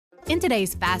In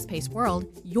today's fast-paced world,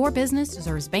 your business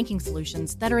deserves banking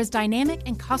solutions that are as dynamic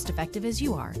and cost-effective as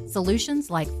you are. Solutions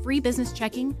like free business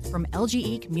checking from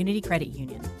LGE Community Credit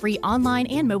Union, free online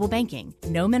and mobile banking,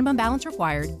 no minimum balance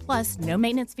required, plus no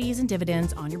maintenance fees and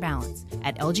dividends on your balance.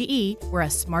 At LGE, we're a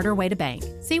smarter way to bank.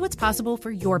 See what's possible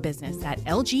for your business at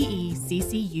lgeccu.org.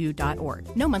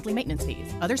 No monthly maintenance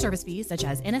fees. Other service fees such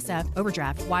as NSF,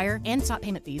 overdraft, wire, and stop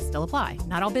payment fees still apply.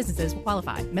 Not all businesses will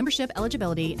qualify. Membership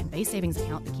eligibility and base savings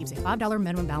account that keeps a $5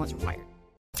 minimum balance required.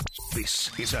 This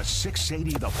is a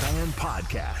 680 The Fan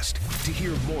podcast. To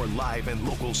hear more live and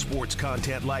local sports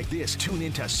content like this, tune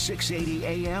into 680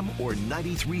 AM or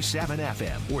 93.7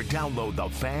 FM or download the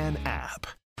Fan app.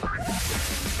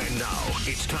 And now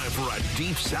it's time for a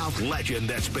Deep South legend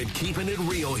that's been keeping it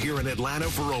real here in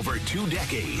Atlanta for over 2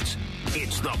 decades.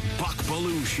 It's the Buck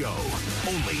Belue Show,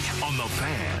 only on the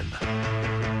Fan.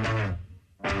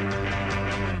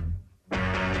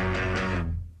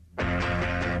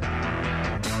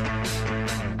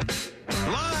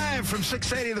 From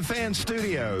 680 The Fan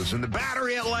Studios in the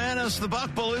Battery, Atlanta, it's the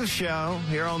Buck Belue Show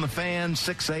here on the Fan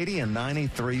 680 and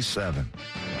 93.7.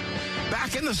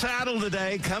 Back in the saddle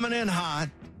today, coming in hot.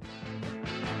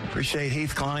 Appreciate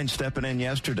Heath Klein stepping in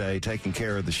yesterday, taking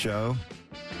care of the show.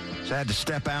 He's had to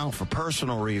step out for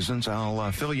personal reasons.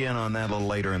 I'll fill you in on that a little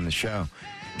later in the show.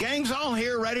 Gang's all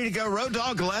here, ready to go. Road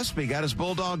Dogg Gillespie got his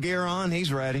Bulldog gear on.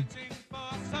 He's ready.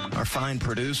 Our fine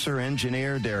producer,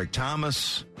 engineer, Derek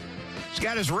Thomas. He's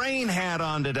got his rain hat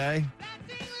on today.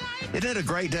 Isn't it a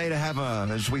great day to have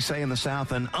as we say in the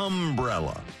South, an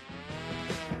umbrella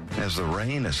as the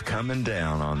rain is coming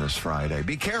down on this Friday.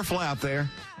 Be careful out there.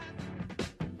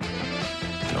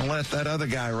 Don't let that other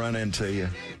guy run into you.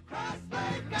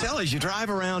 Tell us, you drive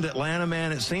around Atlanta,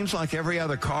 man, it seems like every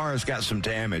other car has got some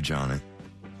damage on it.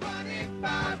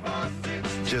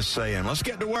 Just saying. Let's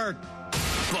get to work.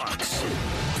 Buck's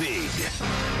Big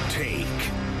Take.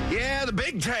 Yeah, the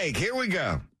big take. Here we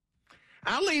go.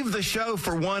 I'll leave the show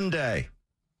for one day.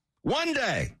 One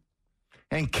day.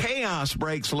 And chaos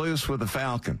breaks loose with the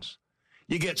Falcons.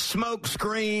 You get smoke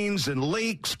screens and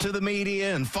leaks to the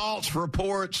media and false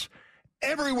reports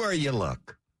everywhere you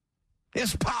look.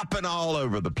 It's popping all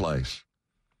over the place.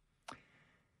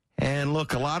 And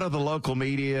look, a lot of the local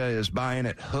media is buying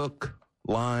it hook,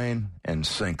 line, and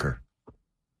sinker.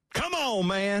 Come on,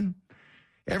 man.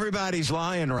 Everybody's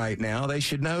lying right now. They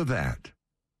should know that.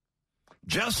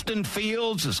 Justin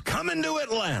Fields is coming to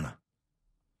Atlanta.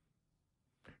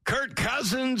 Kirk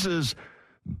Cousins is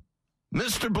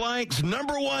Mr. Blank's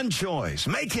number one choice.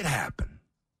 Make it happen.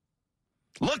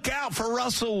 Look out for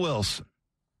Russell Wilson.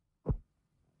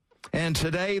 And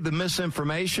today, the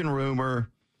misinformation rumor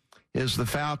is the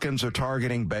Falcons are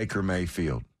targeting Baker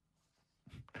Mayfield.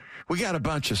 We got a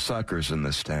bunch of suckers in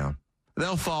this town.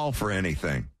 They'll fall for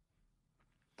anything.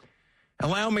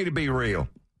 Allow me to be real.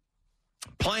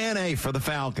 Plan A for the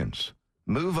Falcons.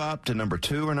 Move up to number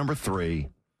 2 or number 3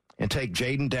 and take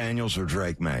Jaden Daniels or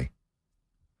Drake May.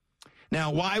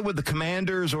 Now, why would the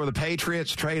Commanders or the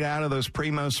Patriots trade out of those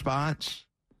primo spots?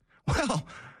 Well,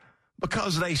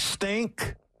 because they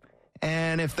stink,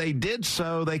 and if they did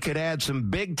so, they could add some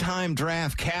big-time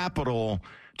draft capital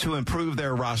to improve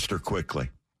their roster quickly.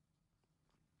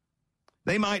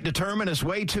 They might determine it's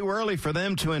way too early for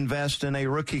them to invest in a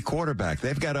rookie quarterback.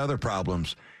 They've got other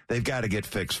problems they've got to get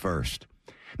fixed first.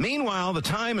 Meanwhile, the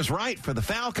time is right for the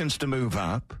Falcons to move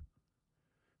up.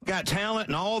 Got talent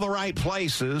in all the right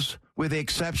places, with the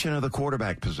exception of the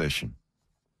quarterback position.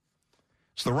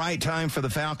 It's the right time for the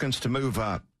Falcons to move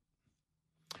up.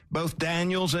 Both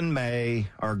Daniels and May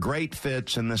are great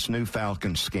fits in this new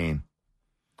Falcons scheme.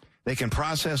 They can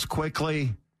process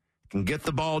quickly, can get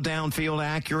the ball downfield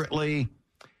accurately,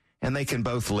 and they can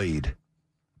both lead.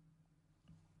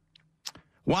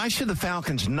 Why should the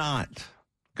Falcons not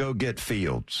go get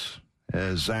Fields,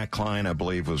 as Zach Klein, I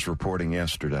believe, was reporting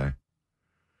yesterday?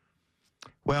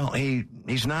 Well,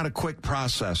 he's not a quick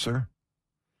processor.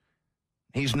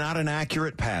 He's not an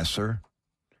accurate passer,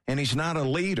 and he's not a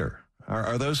leader.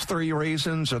 Are those 3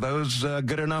 reasons? Are those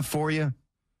good enough for you?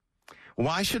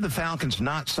 Why should the Falcons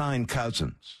not sign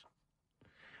Cousins?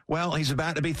 Well, he's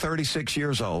about to be 36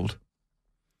 years old.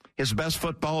 His best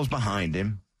football is behind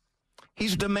him.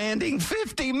 He's demanding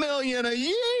 $50 million a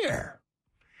year,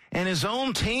 and his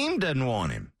own team doesn't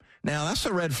want him. Now, that's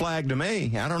a red flag to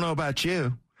me. I don't know about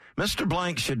you. Mr.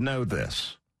 Blank should know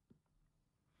this.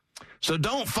 So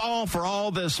don't fall for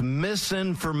all this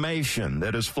misinformation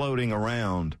that is floating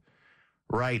around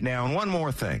right now. And one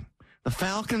more thing. The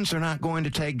Falcons are not going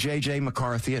to take J.J.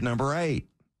 McCarthy at number 8.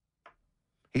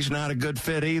 He's not a good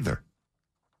fit either.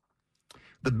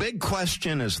 The big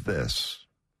question is this.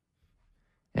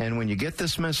 And when you get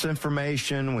this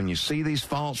misinformation, when you see these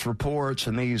false reports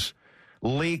and these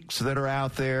leaks that are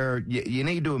out there, you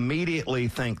need to immediately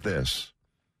think this.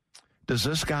 Does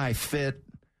this guy fit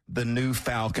the new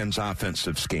Falcons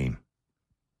offensive scheme?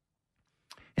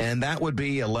 And that would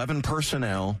be 11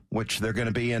 personnel, which they're going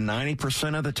to be in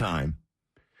 90% of the time.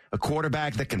 A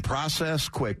quarterback that can process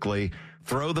quickly,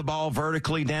 throw the ball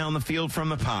vertically down the field from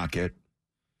the pocket,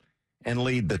 and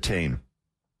lead the team.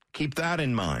 Keep that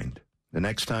in mind the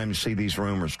next time you see these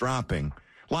rumors dropping.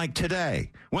 Like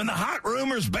today, when the hot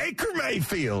rumors Baker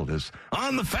Mayfield is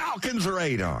on the Falcons'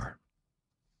 radar.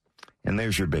 And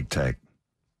there's your big take.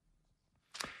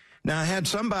 Now, I had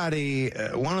somebody,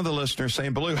 one of the listeners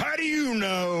saying, Belue, how do you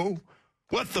know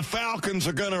what the Falcons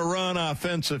are going to run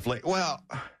offensively? Well,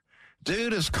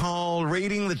 dude, it's called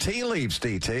reading the tea leaves,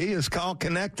 DT. It's called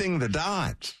connecting the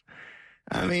dots.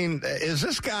 I mean, is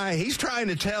this guy, he's trying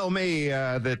to tell me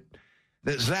that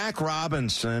Zach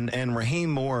Robinson and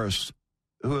Raheem Morris,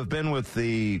 who have been with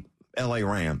the L.A.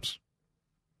 Rams,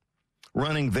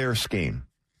 running their scheme,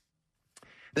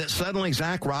 that suddenly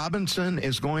Zach Robinson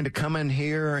is going to come in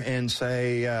here and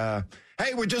say,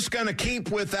 hey, we're just going to keep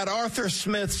with that Arthur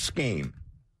Smith scheme.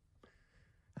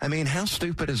 I mean, how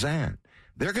stupid is that?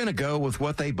 They're going to go with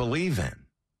what they believe in.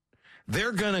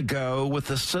 They're going to go with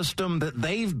the system that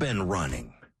they've been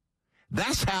running.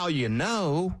 That's how you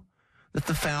know that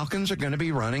the Falcons are going to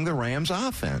be running the Rams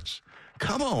offense.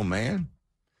 Come on, man.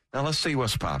 Now let's see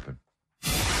what's popping.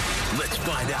 Let's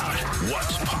find out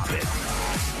what's popping.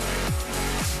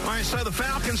 All right, so the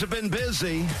Falcons have been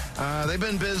busy. They've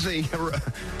been busy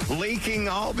leaking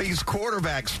all these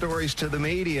quarterback stories to the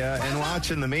media and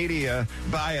watching the media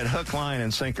buy it hook, line,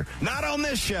 and sinker. Not on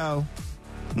this show.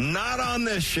 Not on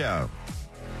this show.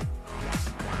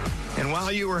 And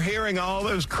while you were hearing all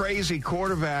those crazy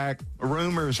quarterback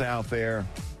rumors out there,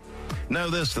 know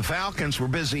this, the Falcons were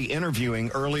busy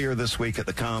interviewing earlier this week at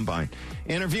the Combine.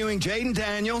 Interviewing Jaden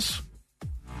Daniels,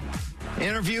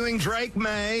 interviewing Drake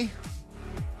May,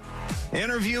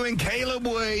 interviewing Caleb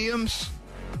Williams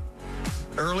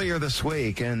earlier this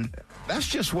week. And that's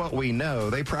just what we know.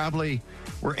 They probably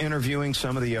were interviewing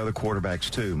some of the other quarterbacks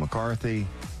too. McCarthy,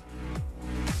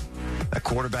 a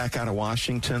quarterback out of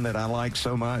Washington that I like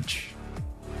so much.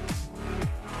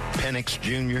 Penix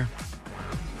Jr.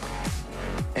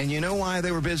 And you know why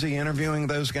they were busy interviewing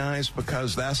those guys?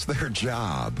 Because that's their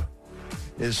job,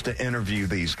 is to interview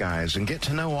these guys and get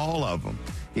to know all of them,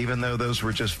 even though those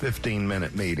were just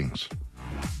 15-minute meetings.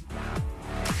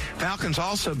 Falcons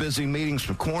also busy meetings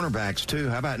with cornerbacks, too.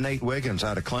 How about Nate Wiggins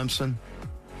out of Clemson?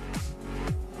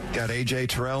 Got A.J.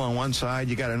 Terrell on one side.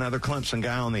 You got another Clemson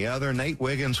guy on the other. Nate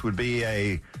Wiggins would be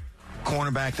a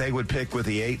cornerback they would pick with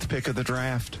the 8th pick of the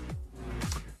draft.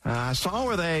 I saw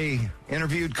where they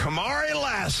interviewed Kamari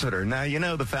Lassiter. Now, you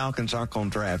know the Falcons aren't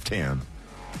going to draft him.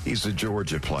 He's a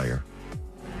Georgia player.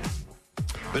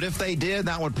 But if they did,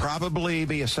 that would probably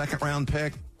be a second-round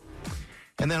pick.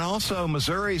 And then also,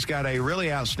 Missouri's got a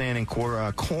really outstanding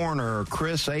corner,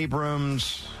 Chris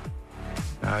Abrams.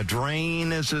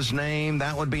 Drain is his name.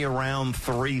 That would be a round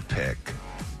 3 pick.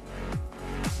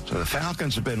 So the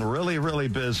Falcons have been really, really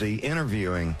busy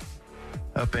interviewing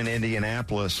up in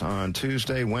Indianapolis on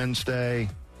Tuesday, Wednesday,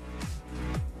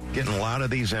 getting a lot of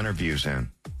these interviews in.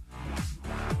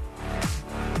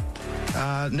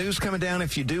 News coming down,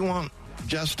 if you do want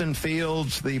Justin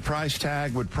Fields, the price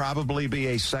tag would probably be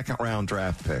a second-round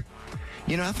draft pick.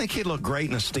 You know, I think he'd look great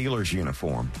in a Steelers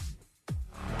uniform.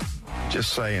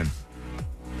 Just saying.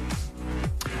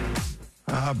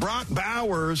 Brock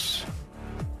Bowers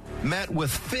met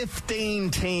with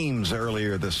 15 teams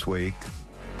earlier this week.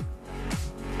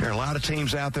 There are a lot of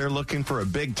teams out there looking for a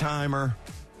big-timer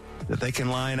that they can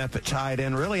line up at tight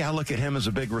end. Really, I look at him as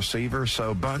a big receiver,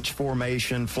 so bunch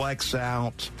formation, flex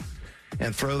out,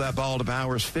 and throw that ball to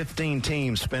Bowers. 15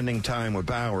 teams spending time with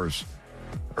Bowers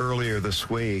earlier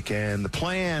this week. And the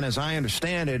plan, as I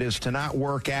understand it, is to not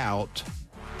work out,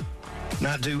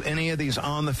 not do any of these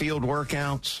on-the-field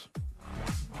workouts.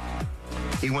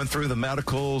 He went through the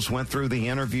medicals, went through the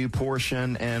interview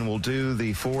portion, and will do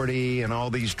the 40 and all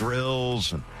these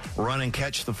drills and run and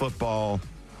catch the football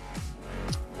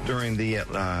during the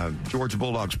Georgia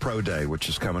Bulldogs Pro Day, which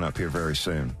is coming up here very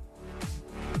soon.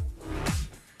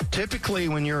 Typically,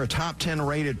 when you're a top 10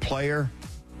 rated player,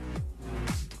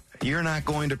 you're not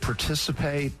going to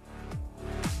participate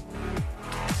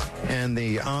in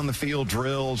the on-the-field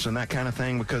drills and that kind of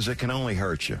thing because it can only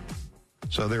hurt you.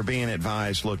 So they're being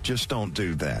advised, look, just don't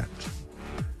do that.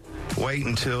 Wait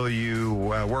until you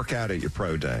work out at your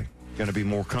pro day. Going to be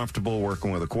more comfortable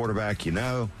working with a quarterback you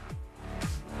know.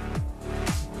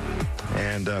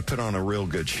 and put on a real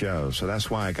good show. So that's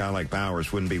why a guy like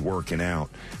Bowers wouldn't be working out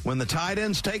when the tight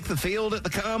ends take the field at the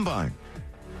Combine.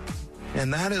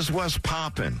 And that is what's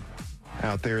popping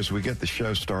out there as we get the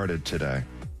show started today.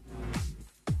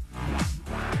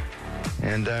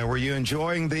 And were you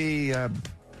enjoying the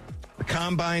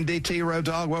Combine, DT, Road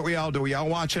Dog? What were y'all doing? Were y'all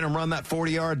watching them run that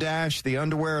 40-yard dash, the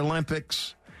Underwear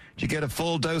Olympics? Did you get a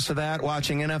full dose of that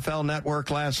watching NFL Network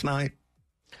last night?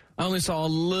 I only saw a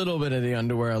little bit of the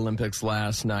Underwear Olympics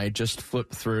last night, just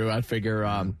flipped through. I figure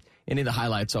any of the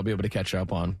highlights I'll be able to catch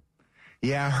up on.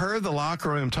 Yeah, I heard the locker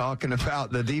room talking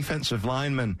about the defensive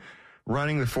lineman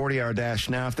running the 40-yard dash.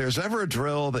 Now, if there's ever a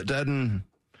drill that doesn't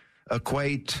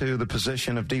equate to the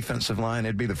position of defensive line,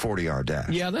 it'd be the 40-yard dash.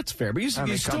 Yeah, that's fair. But you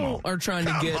still are trying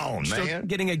to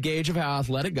getting a gauge of how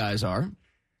athletic guys are.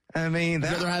 I mean,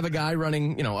 I'd rather have a guy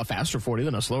running, a faster 40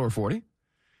 than a slower 40.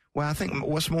 Well, I think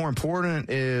what's more important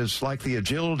is like the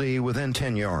agility within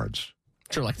 10 yards.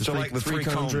 Sure, like the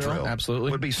three-cone drill.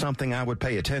 Absolutely. Would be something I would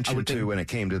pay attention to when it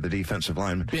came to the defensive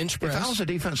lineman. Bench press. If I was a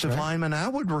defensive lineman, I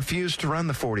would refuse to run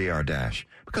the 40-yard dash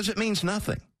because it means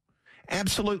nothing.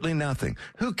 Absolutely nothing.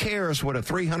 Who cares what a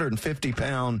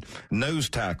 350-pound nose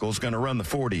tackle is going to run the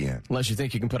 40 in? Unless you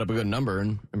think you can put up a good number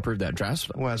and improve that draft.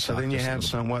 Well, so then you have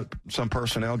some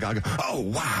personnel guy go, oh,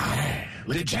 wow.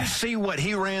 Did you see what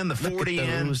he ran the 40 in? Look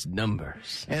at those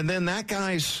numbers. And then that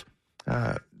guy's,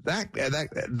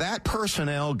 that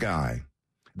personnel guy,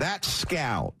 that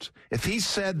scout, if he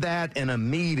said that in a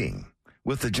meeting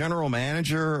with the general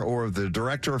manager or the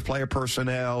director of player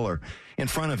personnel or in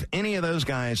front of any of those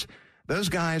guys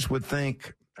would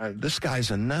think, this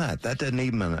guy's a nut. That doesn't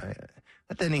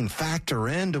even factor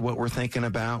into what we're thinking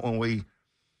about when we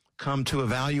come to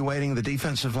evaluating the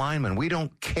defensive lineman. We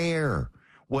don't care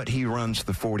what he runs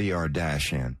the 40-yard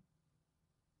dash in.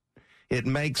 It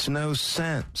makes no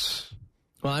sense.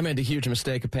 Well, I made a huge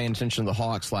mistake of paying attention to the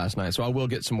Hawks last night, so I will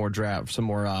get some more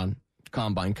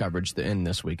Combine coverage in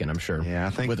this weekend, I'm sure. Yeah, I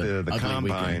think the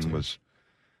Combine was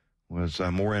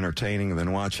more entertaining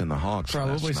than watching the Hawks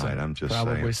last night. I'm just saying.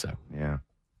 Probably so. Yeah.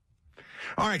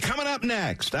 All right, coming up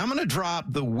next, I'm going to drop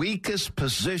the weakest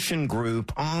position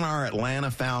group on our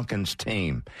Atlanta Falcons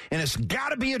team. And it's got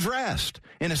to be addressed.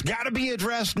 And it's got to be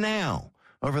addressed now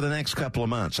over the next couple of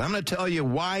months. I'm going to tell you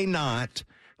why not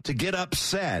to get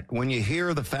upset when you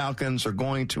hear the Falcons are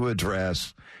going to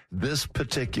address this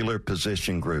particular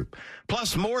position group.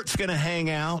 Plus, Mort's going to hang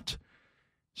out.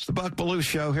 It's the Buck Belue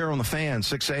Show here on the Fan,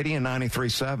 680 and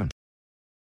 93.7.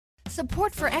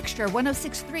 Support for Extra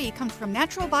 106.3 comes from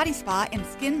Natural Body Spa and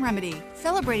Skin Remedy,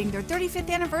 celebrating their 35th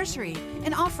anniversary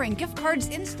and offering gift cards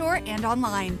in-store and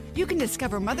online. You can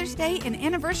discover Mother's Day and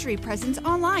anniversary presents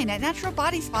online at Natural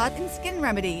Body Spa and Skin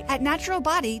Remedy at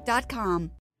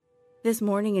naturalbody.com. This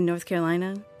morning in North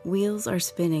Carolina, wheels are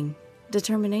spinning.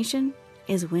 Determination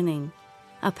is winning.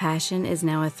 A passion is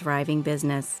now a thriving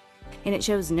business, and it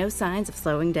shows no signs of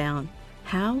slowing down.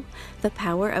 How? The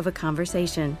power of a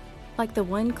conversation, like the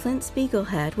one Clint Spiegel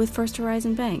had with First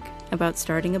Horizon Bank about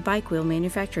starting a bike wheel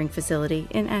manufacturing facility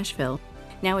in Asheville.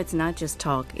 Now it's not just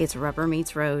talk, it's rubber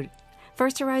meets road.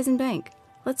 First Horizon Bank.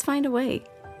 Let's find a way.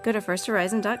 Go to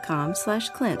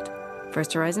firsthorizon.com/Clint.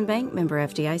 First Horizon Bank, member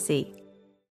FDIC.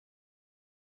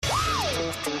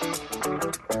 It's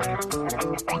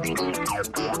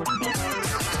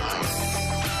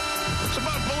the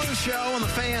Buck Belue Show on the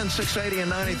Fan, 680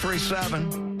 and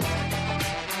 93.7.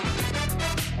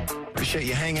 Appreciate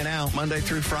you hanging out Monday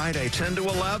through Friday, 10 to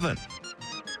 11.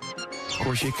 Of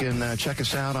course, you can check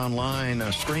us out online,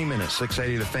 streaming at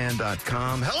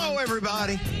 680thefan.com. Hello,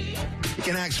 everybody. You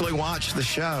can actually watch the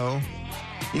show.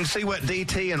 You can see what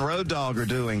DT and Road Dog are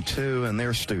doing, too, in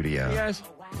their studio. Hey, guys.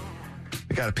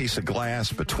 We got a piece of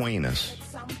glass between us,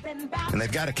 and they've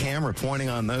got a camera pointing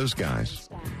on those guys.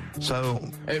 So,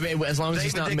 as long as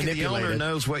it's not manipulated. The owner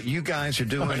knows what you guys are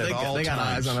doing at all times. They got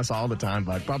eyes on us all the time,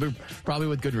 but probably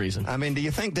with good reason. I mean, do you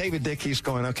think David Dickey's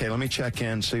going, okay, let me check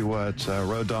in, see what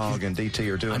Road Dog and DT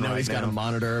are doing right now? I know he's got a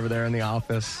monitor over there in the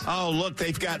office. Oh, look,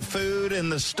 they've got food in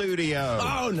the studio.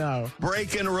 Oh, no.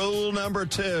 Breaking rule number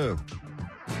 2.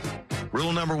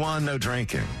 Rule number 1, no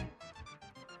drinking.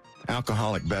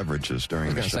 Alcoholic beverages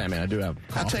during the show. I do have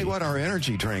coffee. I'll tell you what, our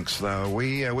energy drinks, though,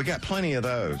 we got plenty of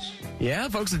those. Yeah,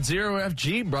 folks at Zero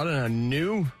FG brought in a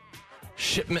new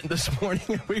shipment this morning.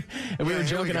 we were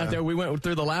joking out there. We went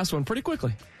through the last one pretty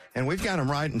quickly. And we've got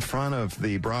them right in front of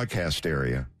the broadcast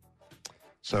area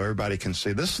so everybody can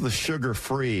see. This is the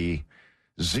sugar-free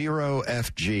Zero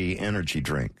FG energy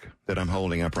drink that I'm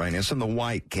holding up right now. It's in the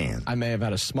white can. I may have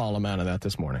had a small amount of that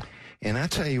this morning. And I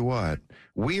tell you what,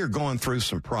 we are going through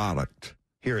some product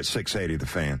here at 680 The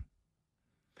Fan.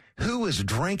 Who is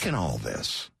drinking all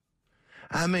this?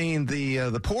 I mean,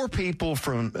 the poor people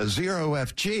from Zero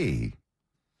FG,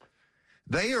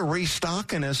 they are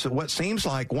restocking us at what seems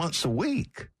like once a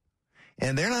week.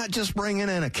 And they're not just bringing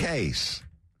in a case.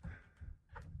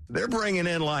 They're bringing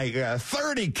in like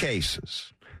 30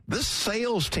 cases. This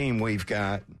sales team we've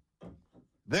got,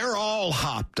 they're all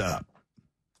hopped up.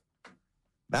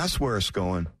 That's where it's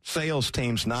going. Sales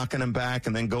teams knocking them back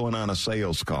and then going on a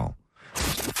sales call.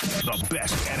 The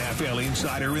best NFL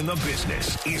insider in the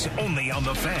business is only on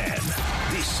The Fan.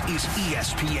 This is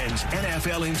ESPN's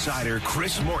NFL insider,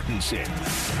 Chris Mortensen.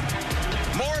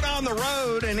 Mort on the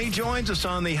road, and he joins us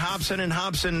on the Hobson &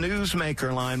 Hobson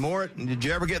Newsmaker line. Mort, did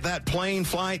you ever get that plane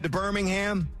flight to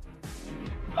Birmingham?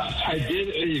 I did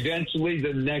eventually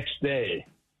the next day.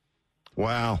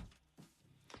 Wow.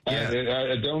 Yeah.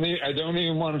 I don't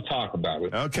even want to talk about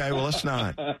it. Okay, well, let's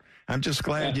not. I'm just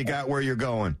glad you got where you're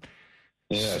going.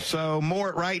 Yeah. So,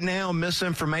 Mort, right now,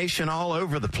 misinformation all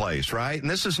over the place, right?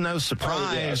 And this is no surprise.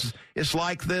 Oh, yes. It's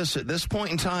like this at this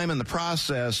point in time in the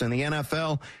process in the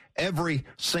NFL every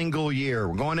single year.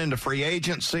 We're going into free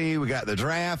agency. We got the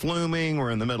draft looming.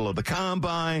 We're in the middle of the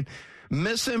combine.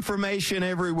 Misinformation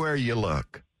everywhere you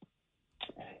look.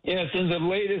 Yes, and the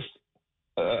latest,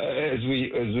 as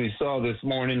we saw this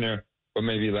morning or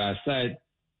maybe last night,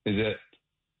 is that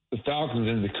the Falcons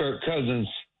and the Kirk Cousins,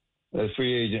 a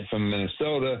free agent from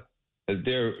Minnesota,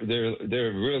 they're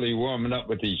really warming up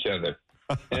with each other.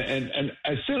 and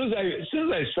as soon as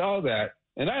I saw that,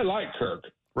 and I like Kirk,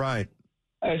 right?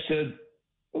 I said,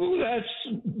 "Well,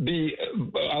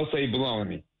 I'll say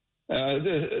baloney.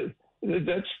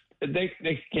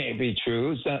 They can't be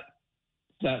true.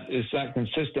 It's not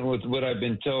consistent with what I've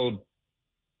been told.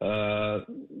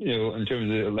 In terms of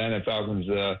the Atlanta Falcons'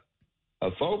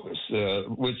 focus,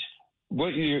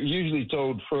 what you're usually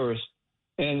told first,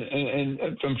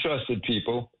 and from trusted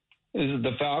people, is that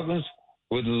the Falcons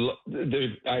their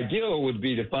ideal would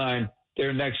be to find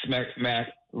their next Matt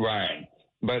Ryan.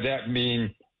 By that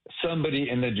mean somebody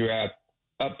in the draft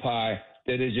up high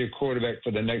that is your quarterback for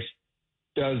the next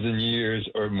dozen years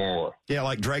or more. Yeah,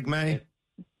 like Drake May.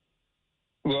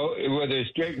 Well, whether it's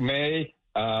Drake May,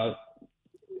 it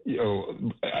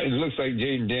looks like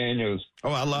Jaden Daniels.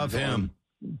 Oh, I love him.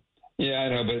 Yeah, I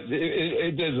know, but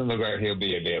it doesn't look like he'll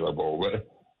be available. But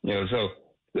so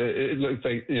it looks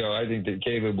like I think that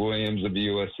Caleb Williams of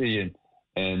USC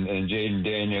and Jaden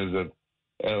Daniels of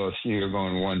LSU are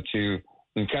going 1-2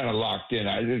 and kind of locked in.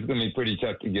 It's going to be pretty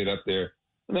tough to get up there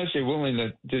unless you're willing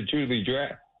to truly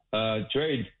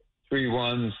trade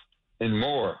 3-1s and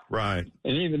more. Right.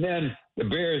 And even then, the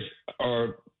Bears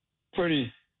are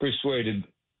pretty persuaded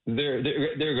they're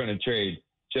going to trade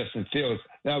Justin Fields.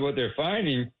 Now, what they're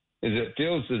finding is that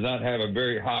Fields does not have a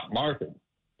very hot market,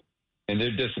 and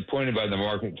they're disappointed by the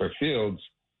market for Fields.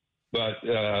 But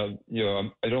I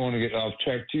don't want to get off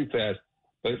track too fast.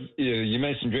 But you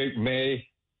mentioned Drake May.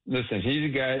 Listen, he's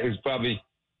a guy who's probably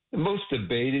the most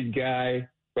debated guy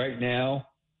right now.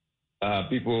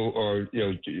 People are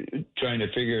trying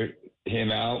to figure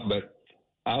him out, but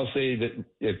I'll say that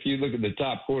if you look at the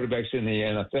top quarterbacks in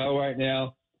the NFL right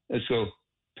now, let's go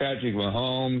Patrick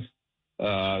Mahomes,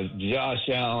 Josh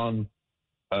Allen,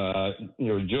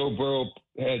 Joe Burrow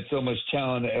had so much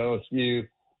talent at LSU,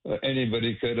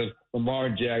 anybody could have, Lamar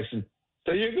Jackson.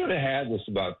 So you're going to have this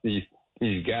about these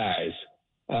guys.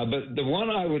 But the one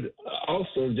I would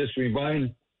also just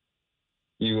remind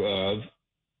you of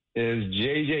is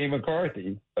J.J.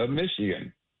 McCarthy of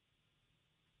Michigan.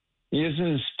 He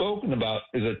isn't spoken about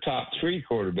as a top 3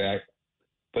 quarterback,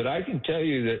 but I can tell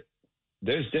you that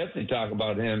there's definitely talk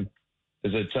about him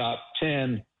as a top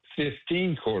 10,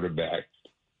 15 quarterback.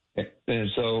 And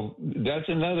so that's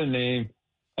another name,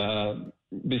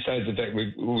 besides the fact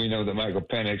we know that Michael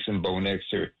Penix and Bo Nix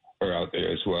are out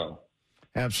there as well.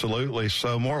 Absolutely.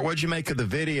 So, Mort, what'd you make of the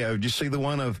video? Did you see the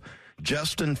one of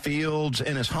Justin Fields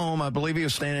in his home? I believe he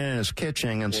was standing in his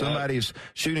kitchen, and somebody's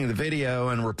shooting the video,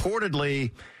 and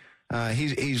reportedly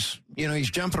he's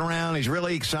jumping around. He's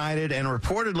really excited, and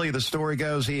reportedly the story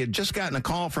goes he had just gotten a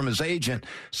call from his agent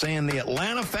saying the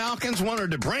Atlanta Falcons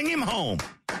wanted to bring him home.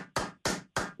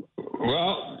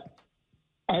 Well,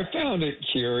 I found it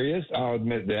curious. I'll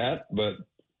admit that, but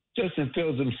Justin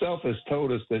Fields himself has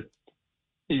told us that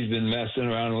he's been messing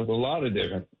around with a lot of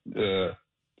different,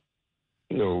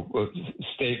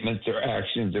 statements or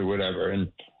actions or whatever.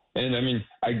 And I mean,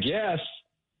 I guess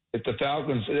if the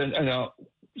Falcons,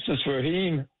 since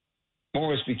Raheem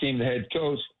Morris became the head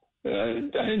coach,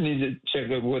 I need to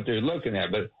check out what they're looking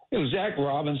at. But Zach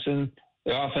Robinson,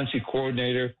 the offensive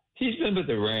coordinator, he's been with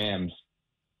the Rams,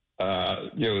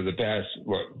 the past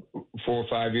 4 or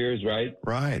 5 years, right?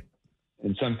 Right.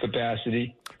 in some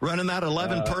capacity. Running that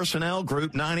 11 personnel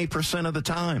group 90% of the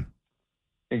time.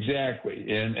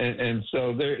 Exactly. And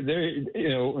so they're,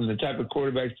 and the type of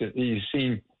quarterbacks that he's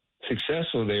seen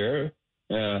successful there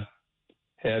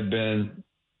have been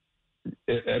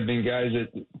guys that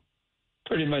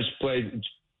pretty much played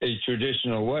a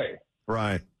traditional way.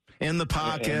 Right. In the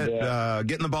pocket,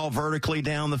 getting the ball vertically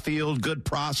down the field, good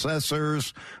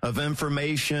processors of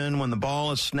information when the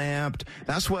ball is snapped.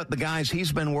 That's what the guys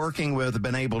he's been working with have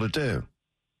been able to do.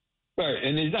 Right,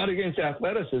 and he's not against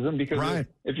athleticism because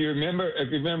if you remember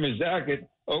Zach at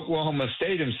Oklahoma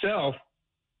State himself,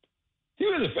 he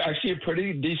was actually a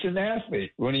pretty decent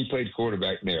athlete when he played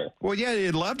quarterback there. Well, yeah,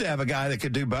 you'd love to have a guy that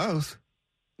could do both,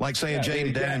 like, say, a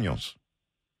Jaden Daniels.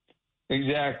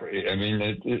 Exactly. I mean,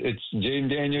 it's Jaden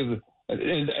Daniels.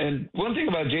 And one thing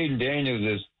about Jaden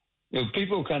Daniels is,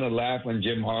 people kind of laugh when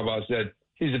Jim Harbaugh said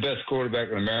he's the best quarterback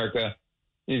in America.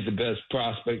 He's the best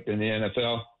prospect in the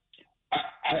NFL.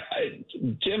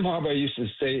 Jim Harbaugh used to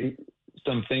say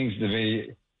some things to me,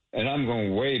 and I'm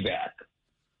going way back.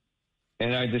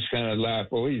 And I just kind of laugh,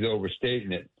 well, he's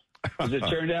overstating it. As it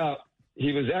turned out,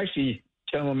 he was actually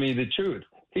telling me the truth.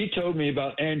 He told me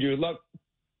about Andrew Luck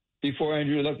before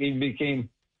Andrew Luck even became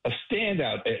a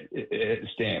standout at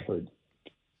Stanford.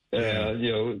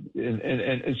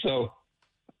 And so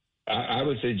I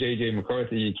would say J.J.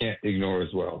 McCarthy you can't ignore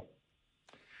as well.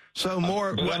 So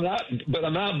more, but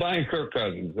I'm not buying Kirk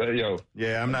Cousins.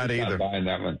 Yeah, I'm not either. Not buying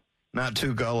that one. Not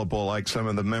too gullible like some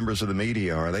of the members of the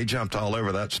media are. They jumped all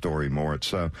over that story, Mort.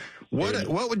 So,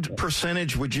 what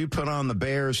percentage would you put on the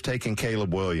Bears taking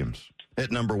Caleb Williams at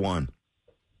number 1?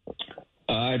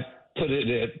 I put it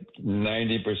at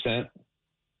 90%.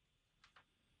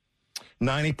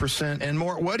 90%. And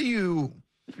Mort, what do you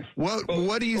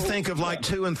think of like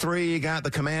 2 and 3? You got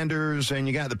the Commanders and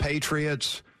you got the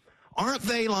Patriots. Aren't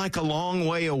they like a long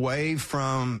way away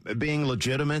from being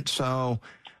legitimate? So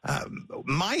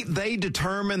might they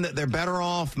determine that they're better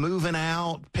off moving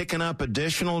out, picking up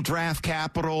additional draft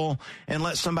capital, and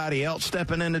let somebody else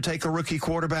stepping in to take a rookie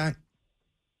quarterback?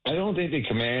 I don't think the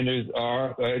Commanders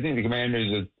are. I think the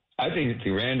Commanders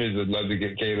would love to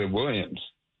get Caleb Williams,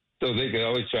 so they could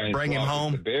always try and bring him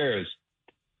home. The Bears.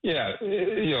 Yeah,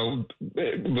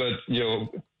 but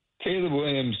Caleb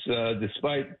Williams,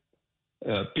 despite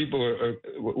people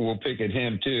will pick at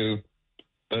him too,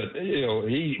 but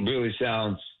he really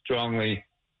sounds strongly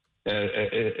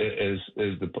as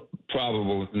the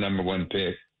probable number 1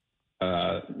 pick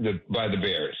by the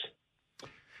Bears.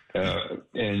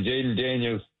 And Jaden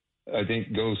Daniels, I think,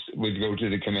 would go to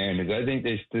the Commanders. I think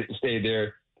they stay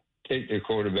there, take their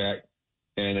quarterback,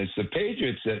 and it's the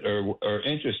Patriots that are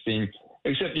interesting.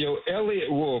 Except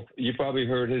Elliott Wolf, you probably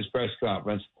heard his press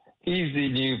conference. He's the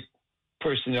new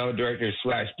personnel director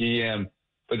 / GM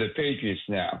for the Patriots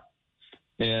now.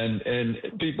 And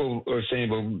people are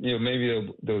saying, well,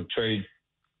 maybe they'll trade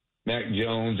Mac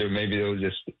Jones, or maybe they'll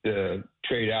just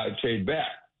trade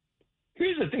back.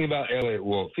 Here's the thing about Elliott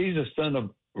Wolf. He's the son of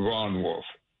Ron Wolf.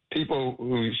 People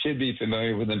who should be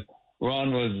familiar with him.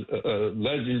 Ron was a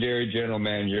legendary general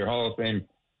manager, Hall of Fame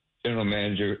general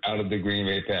manager out of the Green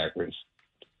Bay Packers.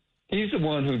 He's the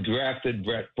one who drafted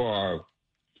Brett Favre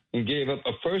and gave up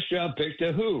a first-round pick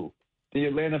to who? The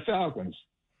Atlanta Falcons.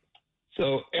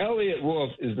 So Elliott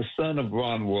Wolf is the son of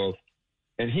Ron Wolf,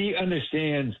 and he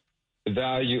understands the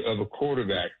value of a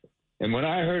quarterback. And when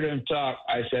I heard him talk,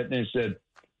 I sat there and said,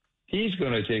 he's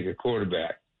going to take a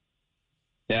quarterback.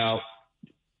 Now,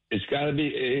 it's got to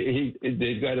be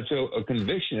they've got to feel a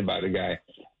conviction about a guy.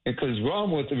 Because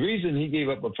Ron Wolf, the reason he gave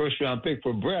up a first-round pick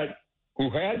for Brett, who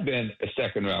had been a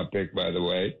second-round pick, by the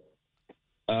way,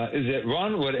 is that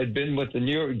Ron Wood had been with the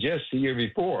New York Jets the year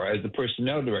before as the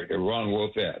personnel director. Ron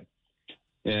Wolf had.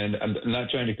 And I'm not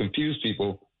trying to confuse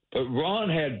people, but Ron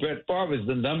had Brett Favre as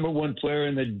the number 1 player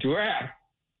in the draft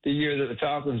the year that the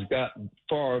Falcons got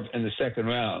Favre in the second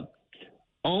round.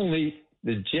 Only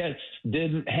the Jets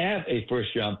didn't have a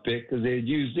first-round pick because they had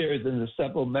used theirs in the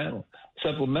supplemental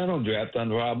draft on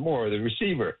Rob Moore, the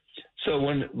receiver. So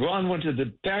when Ron went to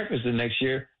the Packers the next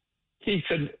year, he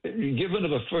could giving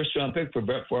up a first-round pick for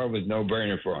Brett Favre was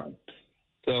no-brainer for him.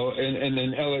 So and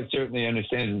then Elliott certainly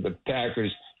understands that the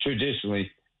Packers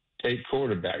traditionally take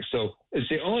quarterbacks. So it's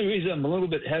the only reason I'm a little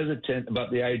bit hesitant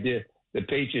about the idea the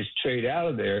Patriots trade out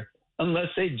of there unless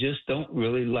they just don't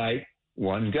really like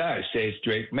one guy. Say it's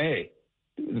Drake May.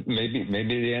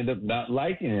 Maybe they end up not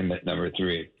liking him at number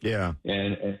 3. Yeah.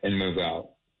 And move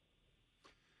out.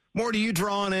 More, do you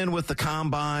drawn in with the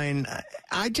combine?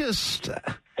 I just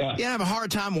have a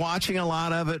hard time watching a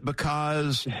lot of it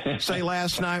because, say,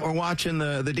 last night we're watching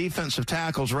the defensive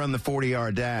tackles run the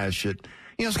 40-yard dash.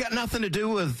 It's got nothing to do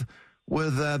with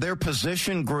with their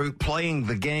position group playing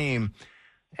the game.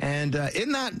 And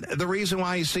isn't that the reason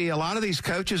why you see a lot of these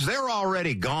coaches, they're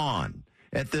already gone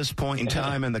at this point in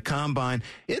time in the combine?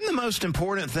 Isn't the most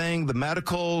important thing the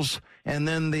medicals and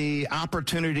then the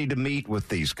opportunity to meet with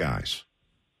these guys?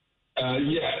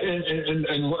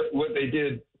 And what they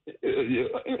did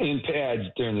in pads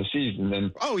during the season.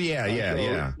 And I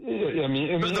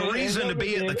mean, but the reason to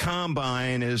be at the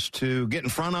combine is to get in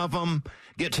front of them,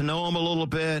 get to know them a little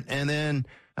bit, and then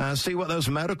see what those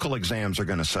medical exams are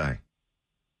going to say.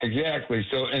 Exactly.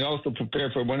 So, and also prepare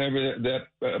for whenever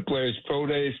that player's pro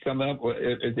days come up.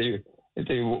 If they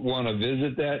want to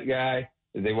visit that guy,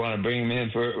 if they want to bring him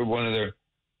in for one of their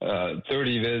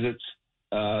 30 visits.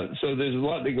 So there's a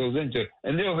lot that goes into it.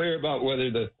 And they'll hear about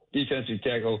whether the defensive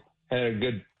tackle had a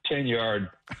good 10-yard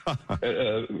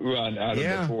run out of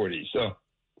the 40. So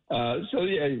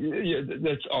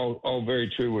that's all very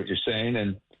true what you're saying.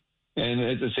 And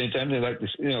at the same time, they like to,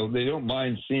 they don't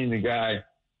mind seeing the guy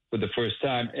for the first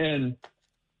time. And,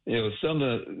 some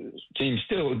of the teams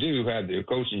still do have their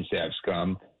coaching staffs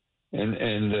come. And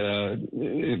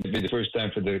it'd be the first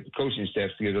time for the coaching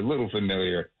staffs to get a little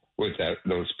familiar with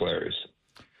those players.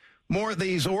 More of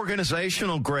these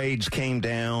organizational grades came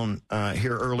down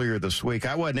here earlier this week.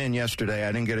 I wasn't in yesterday.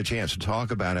 I didn't get a chance to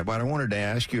talk about it, but I wanted to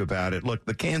ask you about it. Look,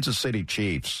 the Kansas City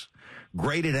Chiefs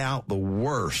graded out the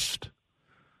worst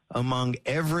among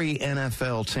every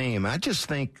NFL team. I just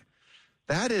think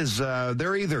that is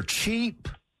they're either cheap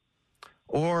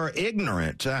or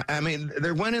ignorant. I mean,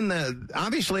 they're winning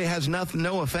obviously it has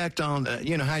no effect on,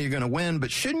 how you're going to win,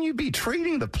 but shouldn't you be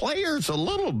treating the players a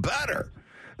little better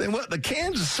than what the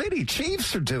Kansas City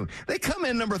Chiefs are doing? They come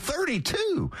in number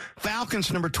 32.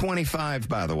 Falcons number 25,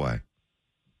 by the way.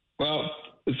 Well,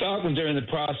 the Falcons are in the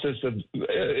process of,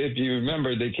 if you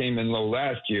remember, they came in low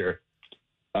last year.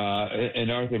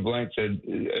 And Arthur Blank said,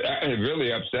 it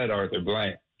really upset Arthur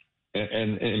Blank.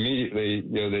 And immediately,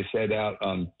 they set out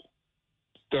on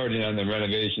starting on the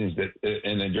renovations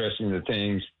and addressing the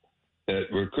things that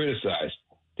were criticized.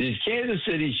 The Kansas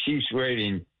City Chiefs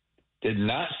rating did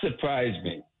not surprise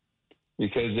me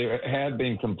because there have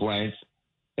been complaints,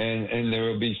 and there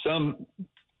will be some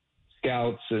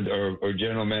scouts or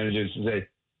general managers who say,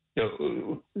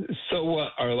 so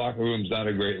what, our locker room's not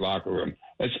a great locker room.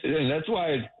 And that's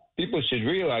why people should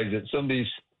realize that some of these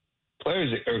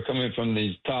players are coming from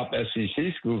these top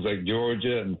SEC schools like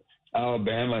Georgia and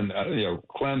Alabama and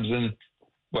Clemson,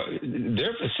 but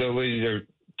their facilities are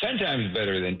 10 times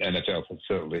better than NFL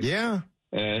facilities. Yeah,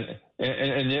 and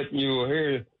yet you will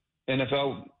hear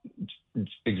NFL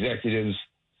executives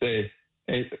say,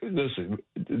 "Hey, listen,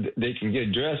 they can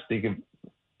get dressed, they can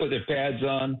put their pads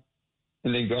on,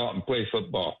 and then go out and play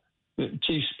football." The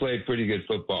Chiefs play pretty good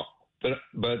football, but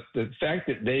the fact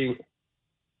that they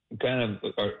kind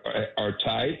of are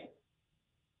tight,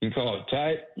 you can call it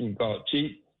tight, you can call it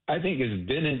cheap, I think has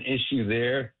been an issue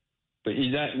there, but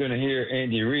you're not going to hear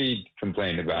Andy Reid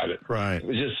complain about it. Right. It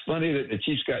was just funny that the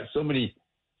Chiefs got so many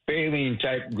failing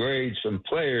type grades from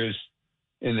players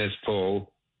in this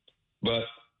poll, but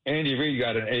Andy Reid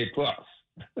got an A+.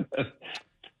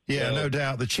 Yeah, no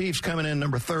doubt. The Chiefs coming in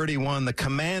number 31. The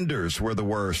Commanders were the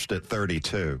worst at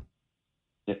 32.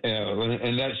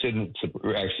 And that shouldn't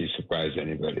actually surprise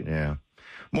anybody. Yeah.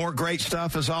 More great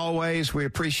stuff as always. We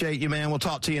appreciate you, man. We'll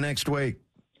talk to you next week.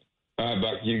 All right,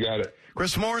 Buck, you got it.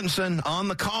 Chris Mortensen on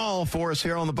the call for us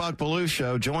here on the Buck Belue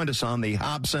Show. Joined us on the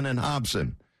Hobson and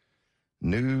Hobson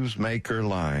Newsmaker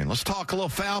line. Let's talk a little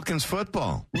Falcons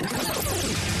football. The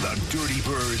Dirty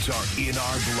Birds are in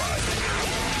our blood.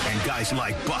 And guys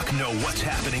like Buck know what's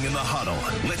happening in the huddle.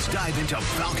 Let's dive into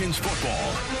Falcons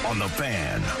football on The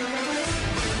Fan.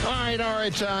 All right.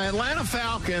 Atlanta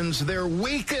Falcons, their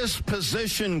weakest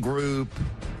position group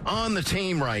on the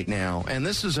team right now, and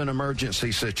this is an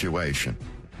emergency situation.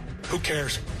 Who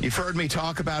cares? You've heard me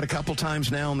talk about a couple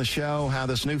times now on the show how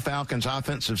this new Falcons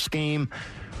offensive scheme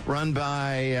run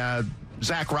by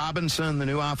Zach Robinson, the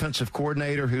new offensive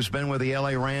coordinator who's been with the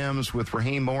LA Rams with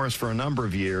Raheem Morris for a number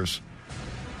of years.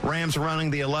 Rams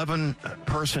running the 11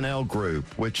 personnel group,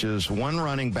 which is one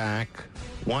running back,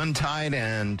 one tight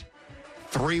end,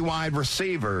 3 wide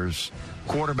receivers,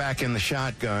 quarterback in the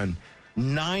shotgun,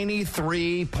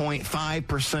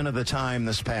 93.5% of the time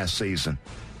this past season.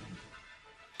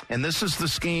 And this is the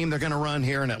scheme they're going to run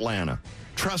here in Atlanta.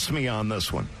 Trust me on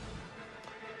this one.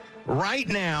 Right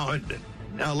now,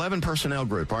 11 personnel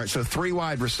group, all right, so 3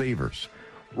 wide receivers.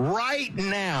 Right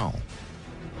now,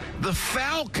 the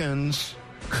Falcons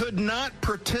could not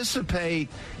participate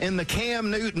in the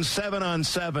Cam Newton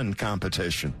 7-on-7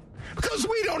 competition because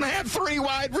we don't have 3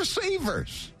 wide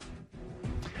receivers.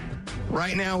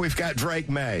 Right now, we've got Drake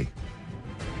May.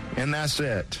 And that's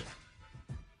it.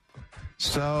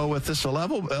 So with this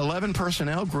 11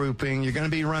 personnel grouping, you're going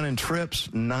to be running trips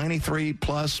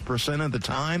 93+% of the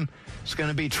time. It's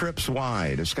going to be trips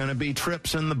wide. It's going to be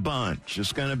trips in the bunch.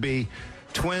 It's going to be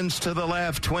twins to the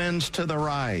left, twins to the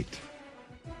right.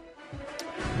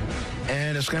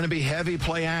 And it's going to be heavy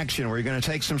play action where you're going to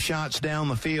take some shots down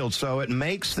the field. So it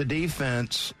makes the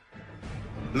defense,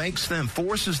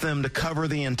 forces them to cover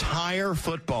the entire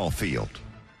football field.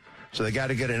 So they got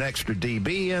to get an extra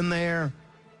DB in there.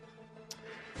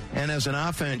 And as an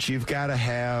offense, you've got to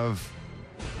have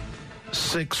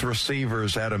 6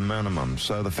 receivers at a minimum.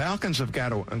 So the Falcons they've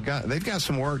got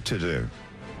some work to do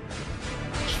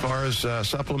as far as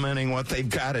supplementing what they've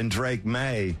got in Drake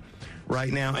May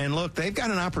right now. And look, they've got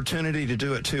an opportunity to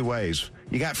do it 2 ways.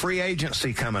 You got free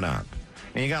agency coming up,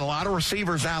 and you got a lot of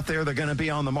receivers out there that are going to be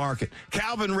on the market.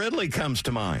 Calvin Ridley comes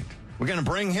to mind. We're going to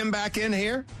bring him back in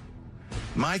here.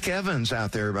 Mike Evans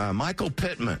out there, Michael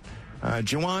Pittman.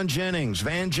 Juwan Jennings,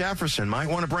 Van Jefferson, might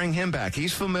want to bring him back.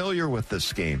 He's familiar with this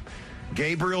scheme.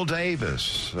 Gabriel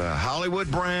Davis, Hollywood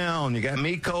Brown, you got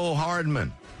Mecole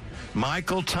Hardman,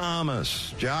 Michael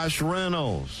Thomas, Josh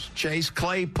Reynolds, Chase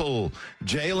Claypool,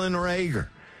 Jalen Reagor.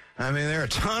 I mean, there are a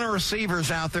ton of receivers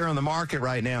out there on the market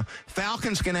right now.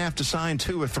 Falcons going to have to sign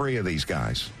 2 or 3 of these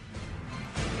guys.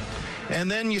 And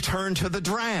then you turn to the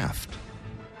draft.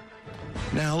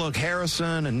 Now, look,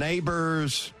 Harrison and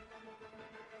Neighbors,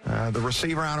 the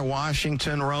receiver out of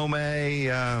Washington, Rome,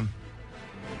 they're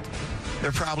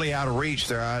probably out of reach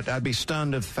there. I'd be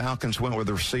stunned if the Falcons went with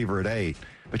the receiver at 8.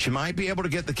 But you might be able to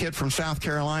get the kid from South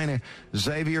Carolina,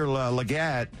 Xavier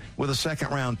Leggett, with a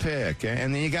second-round pick.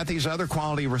 And then you got these other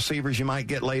quality receivers you might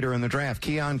get later in the draft.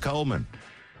 Keon Coleman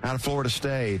out of Florida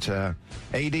State.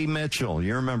 A.D. Mitchell,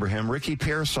 you remember him. Ricky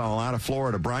Pearsall out of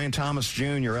Florida. Brian Thomas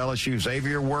Jr., LSU.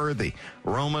 Xavier Worthy.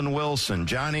 Roman Wilson.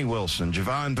 Johnny Wilson.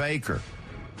 Javon Baker.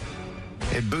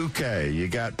 Ibuke. You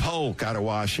got Polk out of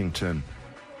Washington.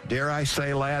 Dare I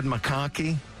say Ladd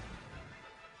McConkey?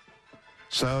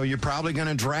 So you're probably going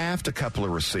to draft a couple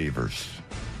of receivers.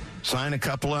 Sign a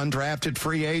couple of undrafted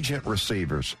free agent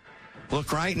receivers.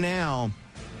 Look, right now,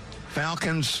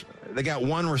 Falcons, they got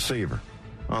 1 receiver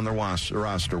on their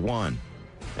roster, 1.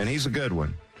 And he's a good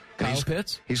one. Kyle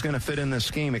Pitts? He's going to fit in this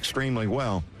scheme extremely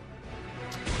well.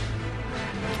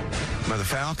 But the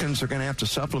Falcons are going to have to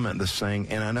supplement this thing,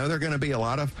 and I know there are going to be a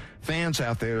lot of fans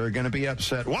out there that are going to be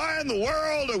upset. Why in the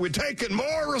world are we taking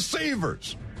more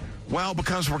receivers? Well,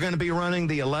 because we're going to be running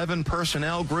the 11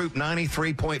 personnel group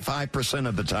 93.5%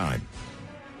 of the time.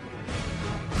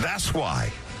 That's why.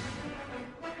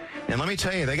 And let me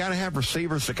tell you, they got to have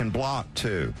receivers that can block,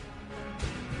 too.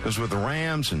 Because with the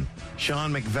Rams and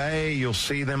Sean McVay, you'll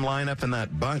see them line up in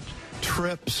that bunch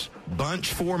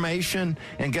formation.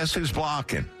 And guess who's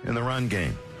blocking in the run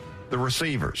game? The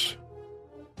receivers.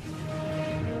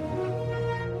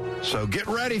 So get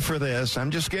ready for this.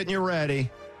 I'm just getting you ready.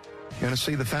 You're going to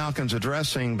see the Falcons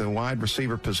addressing the wide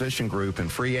receiver position group in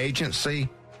free agency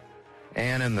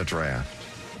and in the draft.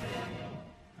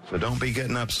 So don't be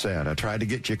getting upset. I tried to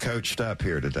get you coached up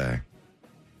here today.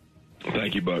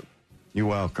 Thank you, Buck. You're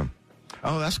welcome.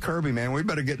 Oh, that's Kirby, man. We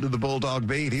better get to the Bulldog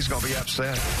beat. He's going to be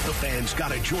upset. The fans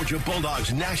got a Georgia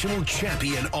Bulldogs national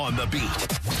champion on the beat.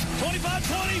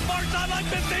 25-20, far sideline,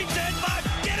 15,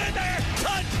 10-5. Get in there.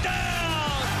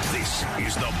 Touchdown. This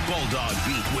is the Bulldog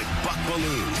Beat with Buck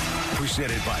Belue.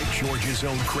 Presented by Georgia's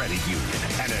own credit union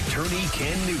and attorney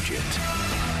Ken Nugent.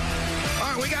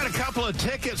 All right, we got a couple of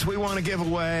tickets we want to give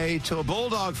away to a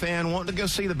Bulldog fan wanting to go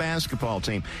see the basketball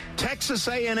team. Texas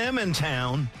A&M in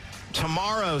town.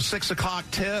 Tomorrow, 6 o'clock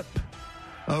tip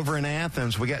over in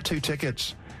Athens. We got 2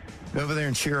 tickets. Go over there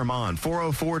and cheer them on.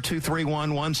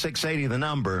 404-231-1680, the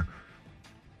number.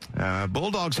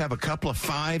 Bulldogs have a couple of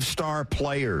 5-star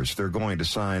players they're going to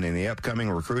sign in the upcoming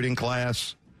recruiting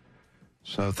class.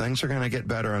 So things are going to get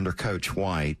better under Coach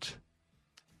White.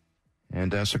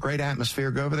 And it's a great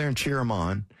atmosphere. Go over there and cheer them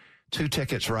on. 2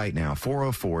 tickets right now.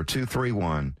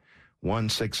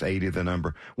 404-231-1680, the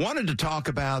number. Wanted to talk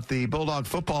about the Bulldog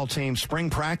football team spring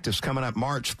practice coming up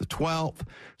March the 12th.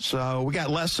 So we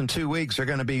got less than 2 weeks. They're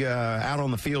going to be out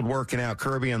on the field working out,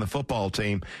 Kirby and the football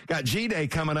team. Got G-Day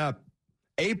coming up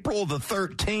April the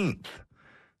 13th.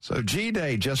 So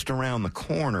G-Day just around the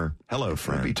corner. Hello,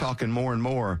 friend. We'll be talking more and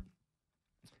more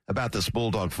about this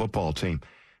Bulldog football team.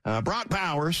 Brock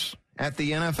Bowers at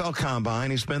the NFL Combine.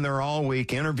 He's been there all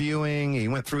week interviewing. He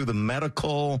went through the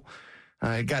medical.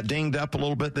 He got dinged up a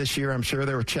little bit this year. I'm sure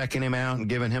they were checking him out and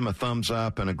giving him a thumbs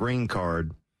up and a green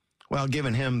card. Well,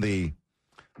 giving him the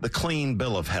clean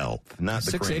bill of health, not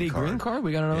the 680 green card.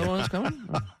 We got another one that's coming?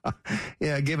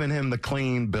 Yeah, giving him the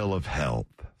clean bill of health.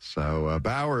 So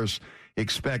Bowers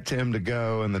expect him to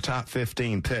go in the top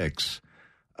 15 picks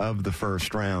of the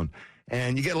first round.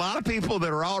 And you get a lot of people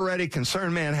that are already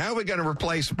concerned, man, how are we going to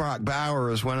replace Brock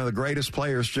Bowers, one of the greatest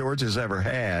players Georgia's ever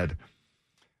had?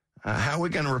 How are we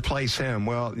going to replace him?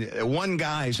 Well, one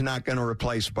guy's not going to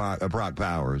replace Brock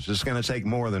Bowers. It's going to take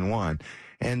more than one.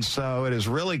 And so it is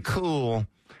really cool,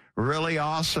 really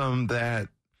awesome that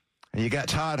you got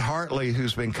Todd Hartley,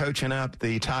 who's been coaching up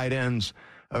the tight ends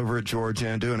over at Georgia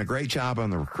and doing a great job on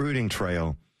the recruiting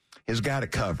trail, has got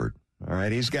it covered. All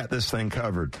right, he's got this thing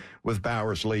covered with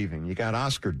Bowers leaving. You got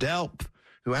Oscar Delp,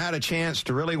 who had a chance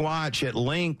to really watch at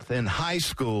length in high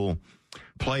school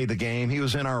play the game. He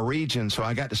was in our region, so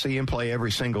I got to see him play every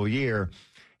single year.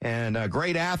 And a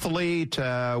great athlete,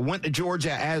 went to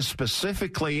Georgia as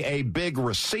specifically a big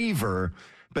receiver,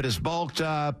 but has bulked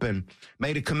up and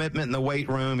made a commitment in the weight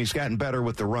room. He's gotten better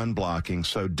with the run blocking.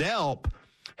 So Delp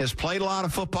has played a lot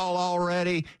of football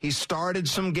already. He's started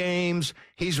some games.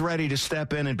 He's ready to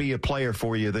step in and be a player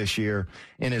for you this year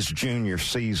in his junior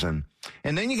season.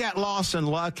 And then you got Lawson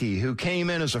Lucky, who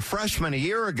came in as a freshman a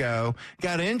year ago,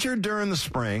 got injured during the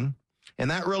spring,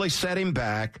 and that really set him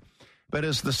back. But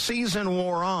as the season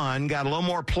wore on, got a little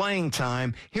more playing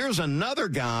time. Here's another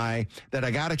guy that I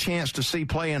got a chance to see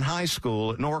play in high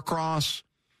school at Norcross,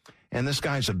 and this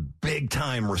guy's a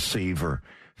big-time receiver.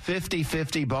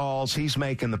 50-50 balls, he's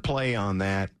making the play on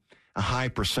that a high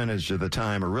percentage of the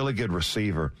time, a really good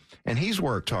receiver. And he's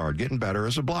worked hard, getting better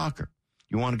as a blocker.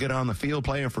 You want to get on the field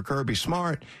playing for Kirby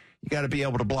Smart, you got to be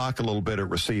able to block a little bit at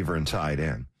receiver and tight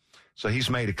end. So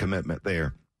he's made a commitment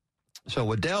there. So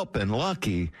with Delp and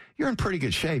Lucky, you're in pretty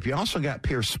good shape. You also got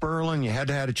Pierce Sperling. You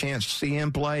had a chance to see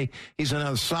him play. He's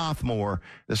another sophomore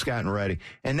that's gotten ready.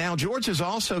 And now Georgia's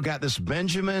also got this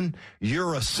Benjamin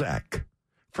Urasek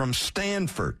from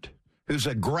Stanford, who's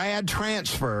a grad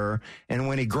transfer, and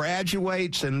when he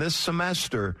graduates in this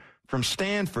semester from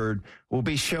Stanford, will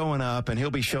be showing up, and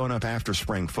he'll be showing up after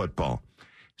spring football.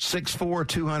 6'4",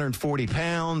 240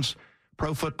 pounds.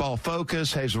 Pro Football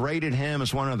Focus has rated him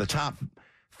as one of the top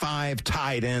 5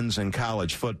 tight ends in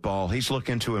college football. He's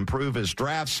looking to improve his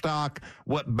draft stock.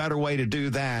 What better way to do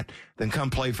that than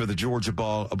come play for the Georgia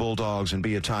Bulldogs and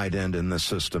be a tight end in the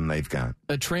system they've got?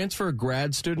 A transfer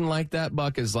grad student like that,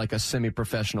 Buck, is like a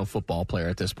semi-professional football player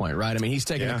at this point, right? I mean, he's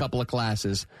taken a couple of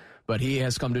classes, but he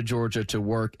has come to Georgia to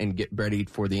work and get ready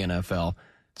for the NFL.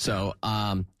 So,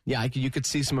 you could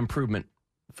see some improvement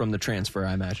from the transfer,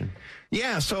 I imagine.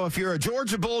 Yeah, so if you're a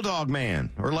Georgia Bulldog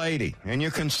man or lady and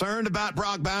you're concerned about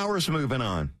Brock Bowers moving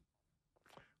on,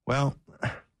 well,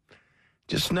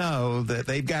 just know that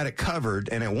they've got it covered,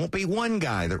 and it won't be one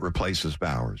guy that replaces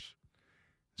Bowers.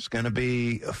 It's going to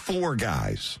be 4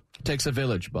 guys. It takes a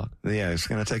village, Buck. Yeah, it's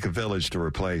going to take a village to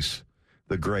replace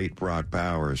the great Brock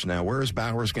Bowers. Now, where is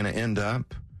Bowers going to end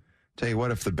up? Tell you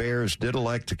what, if the Bears did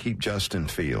elect to keep Justin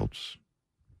Fields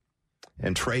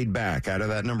and trade back out of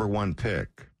that number 1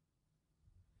 pick,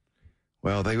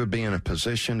 well, they would be in a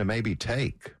position to maybe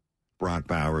take Brock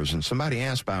Bowers. And somebody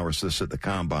asked Bowers this at the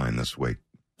Combine this week.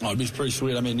 Oh, it'd be pretty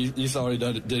sweet. I mean, you saw what he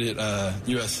did at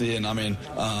USC, and I mean,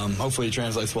 hopefully he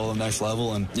translates well to the next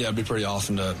level. And yeah, it'd be pretty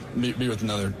awesome to be with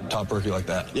another top rookie like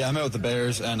that. Yeah, I met with the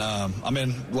Bears, and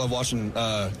love watching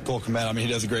Cole Kmet. I mean,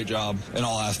 he does a great job in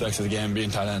all aspects of the game,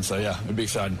 being tight end. So yeah, it'd be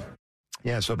exciting.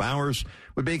 Yeah, so Bowers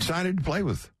would be excited to play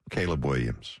with Caleb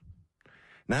Williams.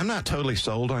 Now, I'm not totally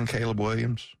sold on Caleb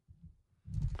Williams.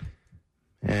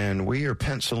 And we are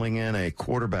penciling in a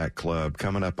quarterback club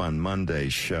coming up on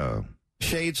Monday's show.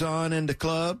 Shades on into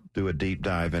club, do a deep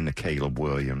dive into Caleb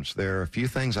Williams. There are a few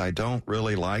things I don't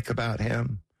really like about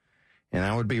him, and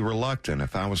I would be reluctant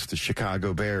if I was the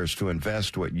Chicago Bears to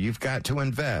invest what you've got to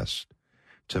invest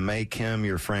to make him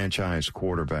your franchise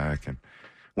quarterback. And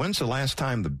when's the last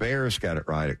time the Bears got it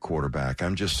right at quarterback?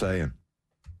 I'm just saying.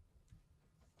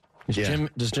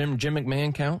 Does Jim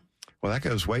McMahon count? Well, that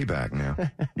goes way back now.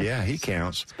 Yeah, he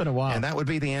counts. It's been a while. And that would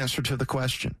be the answer to the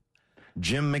question.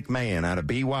 Jim McMahon out of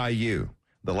BYU,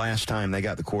 the last time they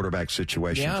got the quarterback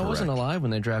situation correct. I wasn't alive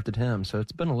when they drafted him, so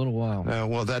it's been a little while.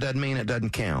 Well, that doesn't mean it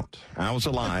doesn't count. I was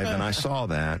alive, and I saw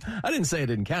that. I didn't say it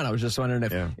didn't count. I was just wondering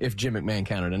if Jim McMahon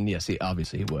counted, and yes,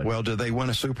 obviously he would. Well, did they win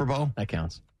a Super Bowl? That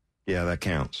counts. Yeah, that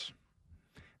counts.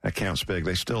 That counts big.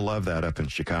 They still love that up in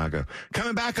Chicago.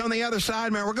 Coming back on the other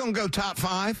side, man, we're going to go top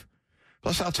 5.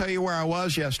 Plus, I'll tell you where I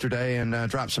was yesterday and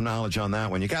drop some knowledge on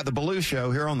that one. You got the Belue Show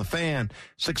here on the Fan,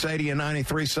 680 and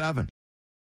 93.7.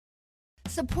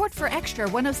 Support for Extra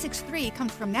 106.3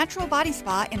 comes from Natural Body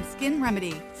Spa and Skin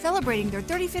Remedy, celebrating their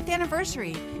 35th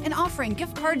anniversary and offering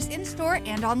gift cards in-store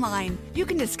and online. You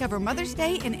can discover Mother's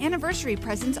Day and anniversary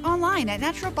presents online at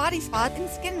Natural Body Spa and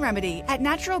Skin Remedy at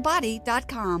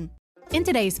naturalbody.com. In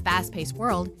today's fast-paced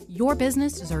world, your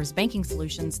business deserves banking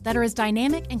solutions that are as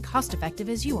dynamic and cost-effective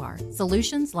as you are.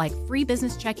 Solutions like free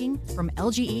business checking from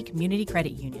LGE Community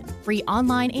Credit Union, free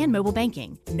online and mobile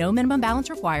banking, no minimum balance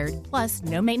required, plus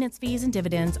no maintenance fees and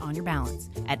dividends on your balance.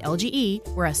 At LGE,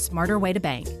 we're a smarter way to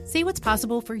bank. See what's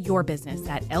possible for your business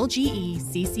at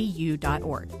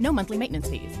lgeccu.org. No monthly maintenance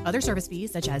fees. Other service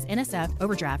fees such as NSF,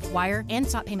 overdraft, wire, and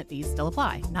stop payment fees still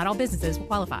apply. Not all businesses will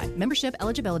qualify. Membership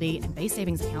eligibility and base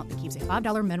savings account that keeps a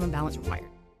 $5 minimum balance required.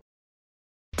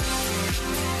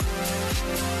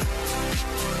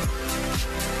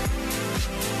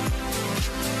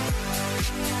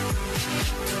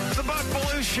 The Buck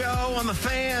Belue Show on the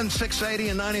Fan, 680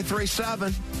 and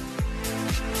 93.7.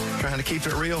 Trying to keep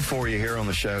it real for you here on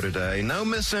the show today. No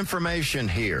misinformation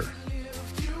here.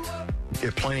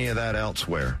 Get plenty of that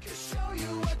elsewhere.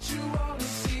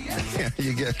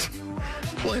 You get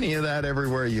plenty of that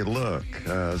everywhere you look.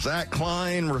 Zach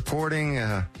Klein reporting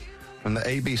from the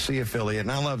ABC affiliate,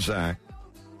 and I love Zach,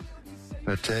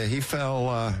 but he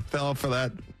fell for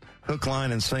that hook,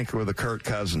 line, and sinker with the Kirk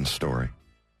Cousins story.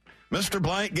 Mr.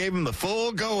 Blank gave him the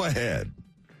full go-ahead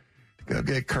to go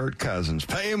get Kirk Cousins,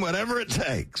 pay him whatever it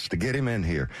takes to get him in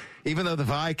here, even though the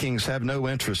Vikings have no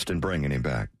interest in bringing him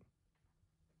back.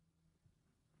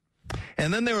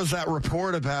 And then there was that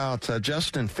report about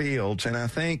Justin Fields, and I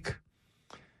think,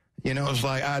 it was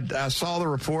like I saw the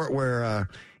report where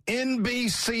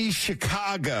NBC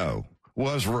Chicago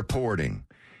was reporting,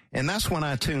 and that's when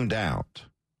I tuned out.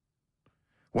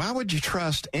 Why would you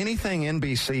trust anything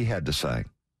NBC had to say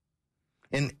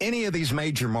in any of these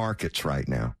major markets right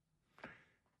now?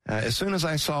 As soon as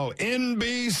I saw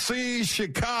NBC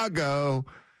Chicago,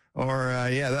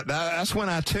 that's when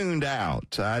I tuned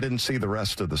out. I didn't see the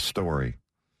rest of the story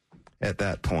at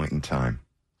that point in time.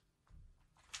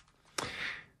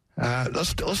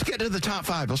 Let's get to the top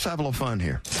five. Let's have a little fun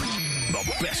here.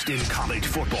 The best in college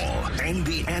football and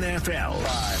the NFL.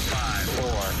 5,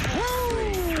 4,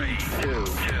 3, 2,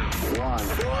 1.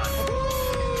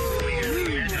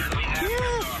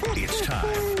 It's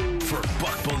time for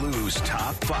Buck Belue's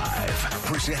Top 5.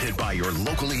 Presented by your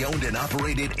locally owned and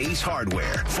operated Ace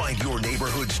Hardware. Find your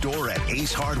neighborhood store at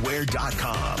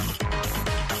acehardware.com.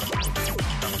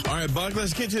 All right, Buck,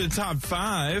 let's get to the top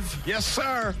 5. Yes,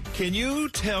 sir. Can you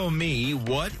tell me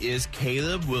what is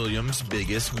Caleb Williams'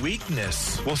 biggest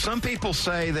weakness? Well, some people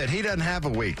say that he doesn't have a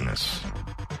weakness,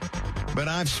 but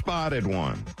I've spotted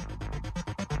one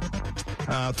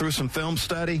through some film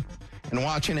study and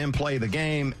watching him play the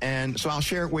game, and so I'll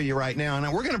share it with you right now.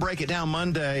 Now, we're going to break it down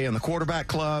Monday in the Quarterback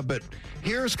Club, but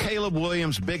here's Caleb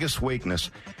Williams' biggest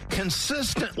weakness.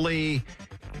 Consistently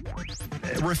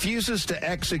refuses to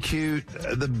execute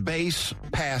the base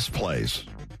pass plays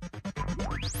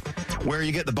where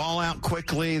you get the ball out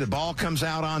quickly, the ball comes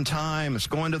out on time, it's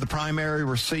going to the primary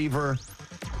receiver.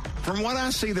 From what I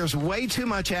see, there's way too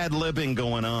much ad-libbing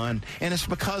going on, and it's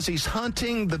because he's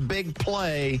hunting the big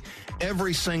play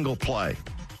every single play.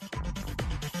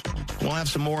 We'll have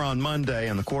some more on Monday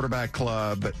in the Quarterback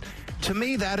Club, but to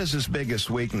me, that is his biggest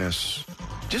weakness.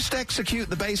 Just execute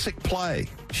the basic play.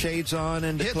 Shades on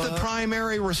and hit the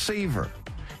primary receiver.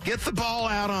 Get the ball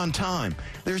out on time.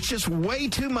 There's just way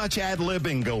too much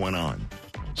ad-libbing going on,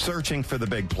 searching for the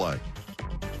big play.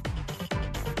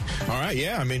 All right,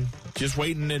 yeah, I mean, just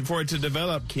waiting for it to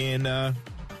develop can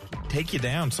take you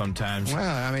down sometimes. Well,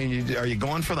 I mean, are you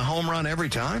going for the home run every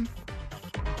time?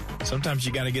 Sometimes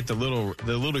you got to get the little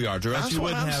yards, or else you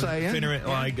wouldn't have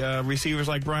Finneran, receivers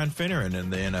like Brian Finneran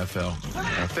in the NFL.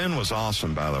 Finn was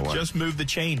awesome, by the way. Just move the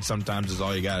chain sometimes is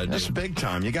all you got to do. That's big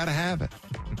time. You got to have it.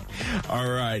 All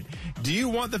right. Do you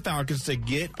want the Falcons to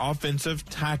get offensive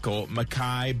tackle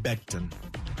Mekhi Becton?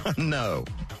 No.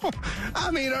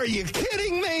 I mean, are you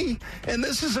kidding me? And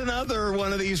this is another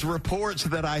one of these reports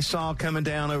that I saw coming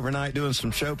down overnight doing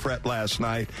some show prep last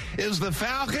night, is the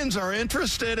Falcons are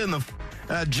interested in the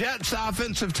Jets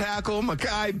offensive tackle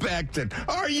Mekhi Becton.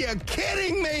 Are you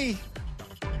kidding me?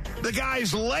 The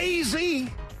guy's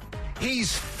lazy,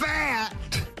 he's fat,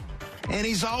 and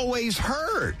he's always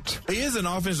hurt. He is an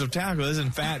offensive tackle. Isn't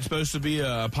fat supposed to be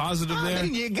a positive there? I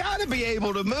mean, you got to be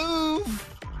able to move.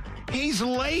 He's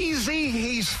lazy,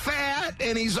 he's fat,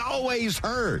 and he's always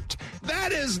hurt.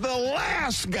 That is the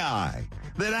last guy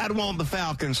that I'd want the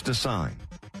Falcons to sign.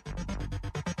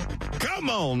 Come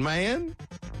on, man.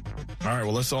 All right,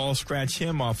 well, let's all scratch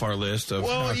him off our list of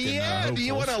do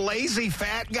you want a lazy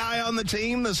fat guy on the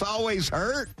team that's always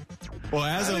hurt? Well,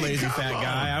 as a lazy fat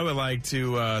guy, I would like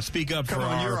to speak up for our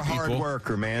people. You're a hard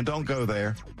worker, man. Don't go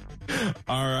there.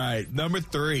 All right, number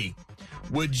 3.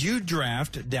 Would you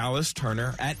draft Dallas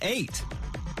Turner at 8?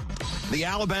 The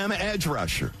Alabama edge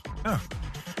rusher. Oh.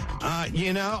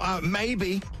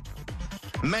 Maybe.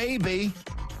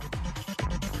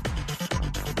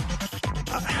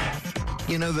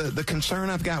 The concern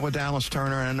I've got with Dallas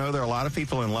Turner, and I know there are a lot of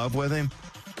people in love with him.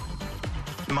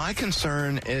 My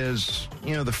concern is,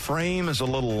 the frame is a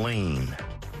little lean.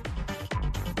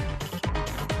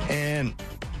 And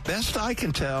best I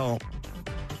can tell,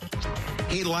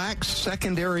 he lacks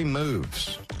secondary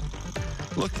moves.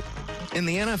 Look, in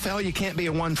the NFL, you can't be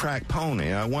a one-track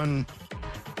pony.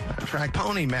 One-trick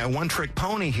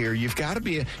pony here. You've got to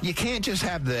be you can't just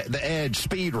have the edge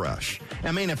speed rush.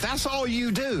 I mean, if that's all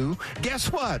you do,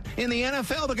 guess what? In the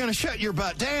NFL, they're going to shut your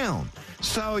butt down.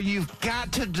 So you've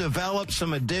got to develop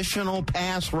some additional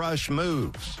pass rush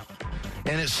moves.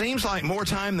 And it seems like more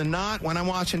time than not, when I'm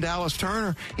watching Dallas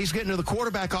Turner, he's getting to the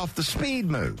quarterback off the speed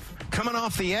move, coming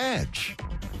off the edge.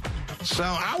 So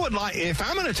I would like, if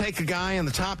I'm going to take a guy in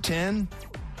the top 10,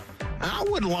 I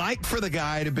would like for the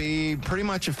guy to be pretty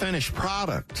much a finished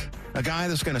product, a guy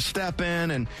that's going to step in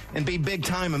and be big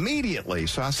time immediately.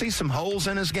 So I see some holes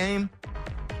in his game.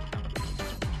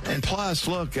 And plus,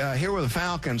 look, here with the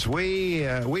Falcons, we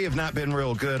have not been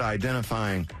real good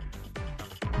identifying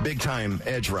big-time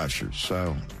edge rushers.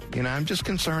 So, I'm just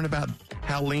concerned about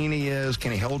how lean he is.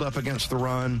 Can he hold up against the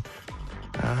run?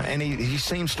 And he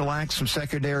seems to lack some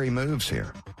secondary moves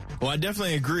here. Well, I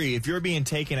definitely agree. If you're being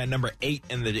taken at number 8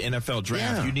 in the NFL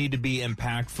draft, you need to be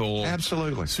impactful.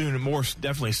 Absolutely.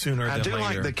 Definitely sooner than later. I do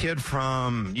like the kid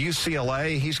from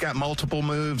UCLA. He's got multiple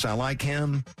moves. I like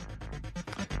him.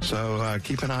 So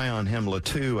keep an eye on him.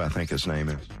 Latu, I think his name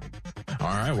is. All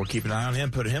right, we'll keep an eye on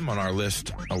him. Put him on our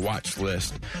list, a watch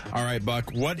list. All right,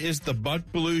 Buck, what is the Buck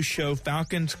Belue Show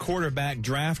Falcons quarterback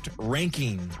draft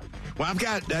ranking? Well, I've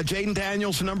got Jaden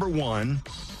Daniels, number 1.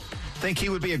 Think he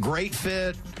would be a great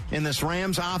fit in this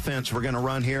Rams offense we're going to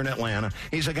run here in Atlanta.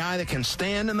 He's a guy that can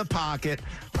stand in the pocket,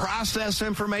 process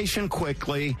information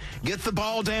quickly, get the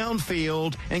ball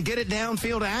downfield, and get it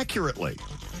downfield accurately.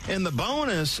 And the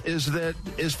bonus is that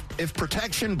if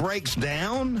protection breaks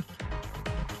down,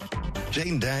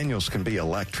 Jaden Daniels can be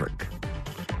electric.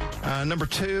 Number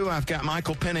 2, I've got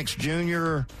Michael Penix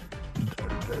Jr.,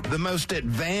 the most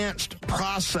advanced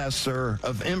processor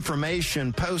of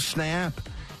information post-snap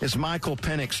is Michael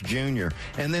Penix Jr.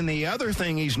 And then the other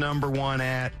thing he's number 1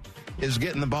 at is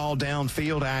getting the ball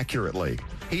downfield accurately.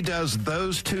 He does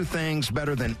those 2 things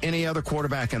better than any other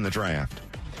quarterback in the draft.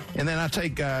 And then I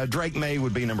take Drake May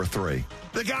would be number 3.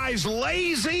 The guy's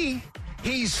lazy.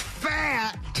 He's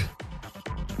fat.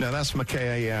 No, that's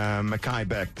Mekhi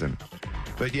Becton.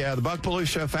 But, yeah, the Buck Belue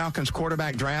Show Falcons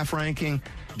quarterback draft ranking,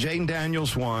 Jaden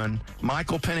Daniels 1,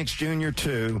 Michael Penix Jr.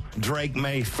 2, Drake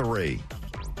May 3.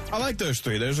 I like those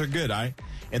 3. Those are good.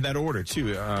 In that order,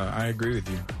 too. I agree with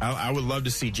you. I would love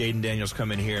to see Jaden Daniels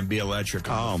come in here and be electric.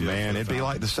 Oh, man, it'd be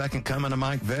like the second coming of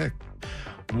Mike Vick.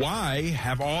 Why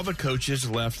have all the coaches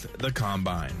left the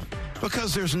combine?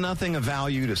 Because there's nothing of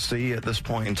value to see at this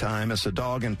point in time. It's a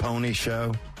dog and pony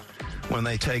show when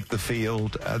they take the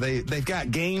field. They've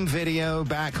got game video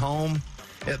back home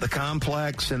at the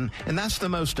complex, and that's the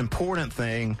most important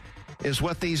thing is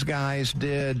what these guys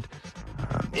did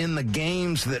in the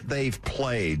games that they've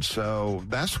played. So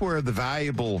that's where the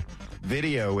valuable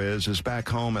video is back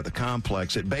home at the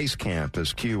complex, at base camp,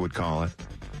 as Q would call it.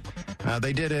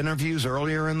 They did interviews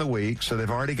earlier in the week, so they've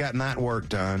already gotten that work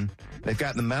done. They've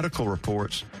got the medical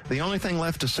reports. The only thing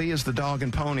left to see is the dog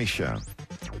and pony show.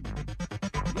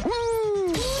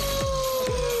 Woo!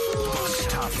 Bucks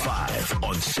Top 5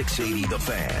 on 680 The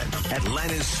Fan,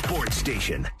 Atlanta's sports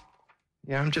station.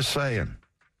 Yeah, I'm just saying.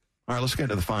 All right, let's get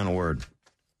to the final word.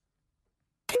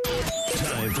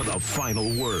 Time for the final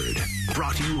word.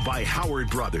 Brought to you by Howard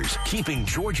Brothers, keeping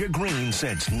Georgia green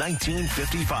since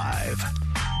 1955.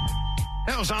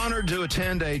 I was honored to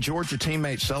attend a Georgia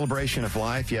teammate celebration of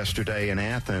life yesterday in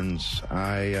Athens.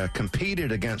 I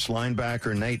competed against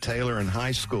linebacker Nate Taylor in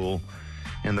high school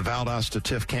in the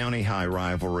Valdosta-Tift County High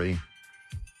rivalry.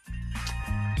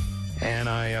 And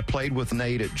I played with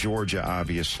Nate at Georgia,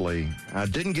 obviously. I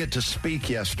didn't get to speak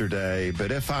yesterday,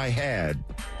 but if I had,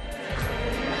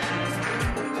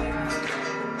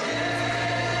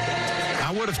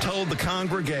 I would have told the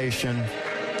congregation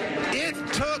it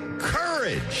took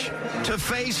courage to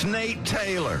face Nate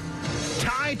Taylor.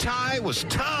 Ty was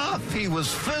tough. He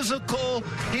was physical.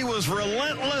 He was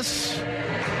relentless.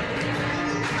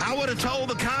 I would have told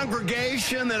the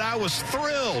congregation that I was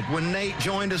thrilled when Nate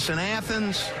joined us in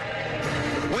Athens,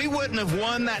 we wouldn't have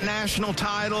won that national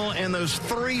title and those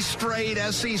 3 straight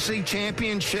SEC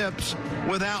championships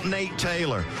without Nate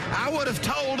Taylor. I would have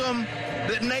told them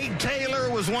that Nate Taylor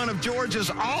was one of Georgia's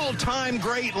all-time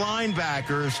great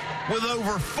linebackers with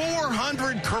over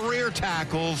 400 career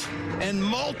tackles and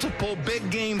multiple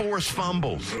big-game forced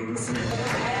fumbles.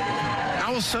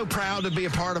 I was so proud to be a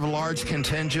part of a large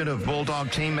contingent of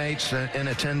Bulldog teammates in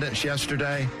attendance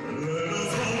yesterday.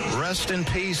 Rest in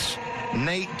peace,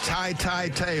 Nate Ty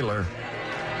Taylor.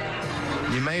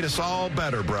 You made us all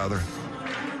better, brother.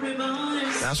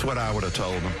 That's what I would have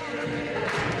told him.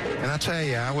 And I tell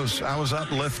you, I was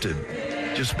uplifted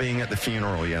just being at the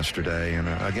funeral yesterday. And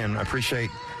again, I appreciate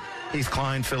Heath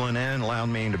Klein filling in, allowed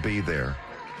me to be there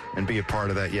and be a part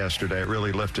of that yesterday. It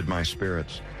really lifted my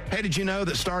spirits. Hey, did you know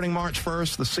that starting March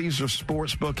 1st, the Caesars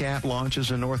Sportsbook app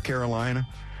launches in North Carolina?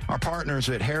 Our partners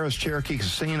at Harris Cherokee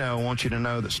Casino want you to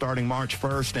know that starting March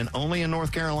 1st and only in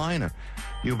North Carolina,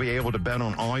 you'll be able to bet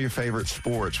on all your favorite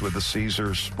sports with the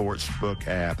Caesars Sportsbook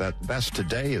app. That's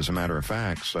today, as a matter of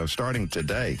fact, so starting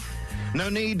today. No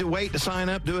need to wait to sign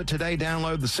up. Do it today.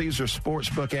 Download the Caesars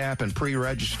Sportsbook app and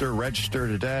pre-register. Register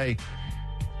today.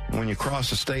 And when you cross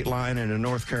the state line into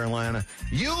North Carolina,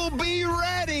 you'll be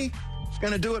ready. It's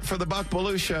going to do it for the Buck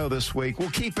Belue Show this week.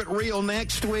 We'll keep it real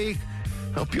next week.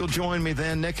 Hope you'll join me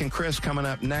then. Nick and Chris coming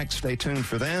up next. Stay tuned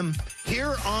for them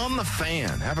here on The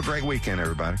Fan. Have a great weekend,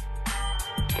 everybody.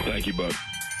 Thank you, Buck.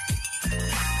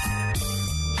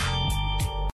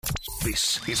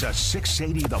 This is a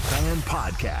 680 The Fan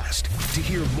podcast. To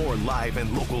hear more live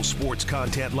and local sports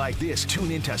content like this,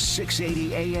 tune into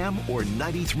 680 AM or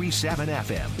 93.7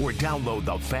 FM or download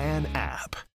the Fan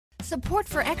app. Support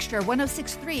for Extra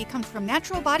 106.3 comes from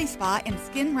Natural Body Spa and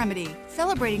Skin Remedy,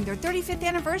 celebrating their 35th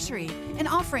anniversary and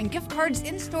offering gift cards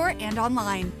in-store and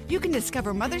online. You can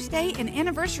discover Mother's Day and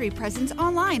anniversary presents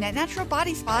online at Natural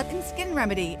Body Spa and Skin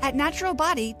Remedy at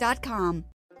naturalbody.com.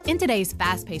 In today's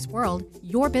fast-paced world,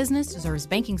 your business deserves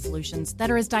banking solutions that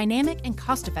are as dynamic and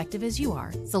cost-effective as you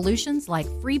are. Solutions like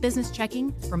free business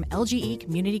checking from LGE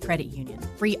Community Credit Union,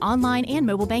 free online and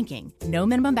mobile banking, no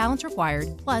minimum balance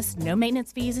required, plus no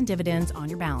maintenance fees and dividends on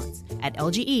your balance. At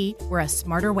LGE, we're a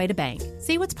smarter way to bank.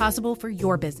 See what's possible for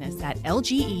your business at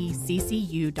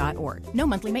lgeccu.org. No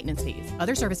monthly maintenance fees.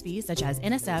 Other service fees such as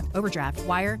NSF, overdraft,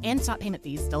 wire, and stop payment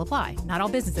fees still apply. Not all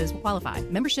businesses will qualify.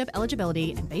 Membership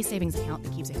eligibility and base savings account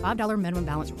that keeps a $5 minimum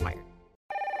balance required.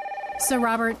 So,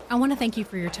 Robert, I want to thank you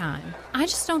for your time. I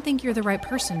just don't think you're the right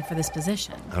person for this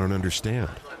position. I don't understand.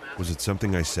 Was it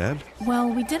something I said? Well,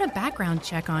 we did a background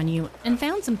check on you and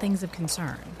found some things of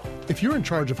concern. If you're in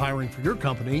charge of hiring for your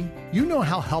company, you know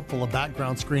how helpful a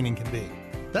background screening can be.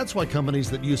 That's why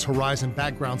companies that use Horizon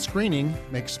background screening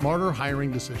make smarter hiring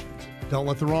decisions. Don't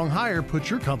let the wrong hire put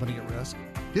your company at risk.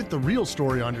 Get the real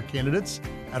story on your candidates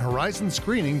at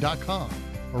horizonscreening.com.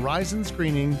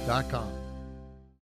 horizonscreening.com.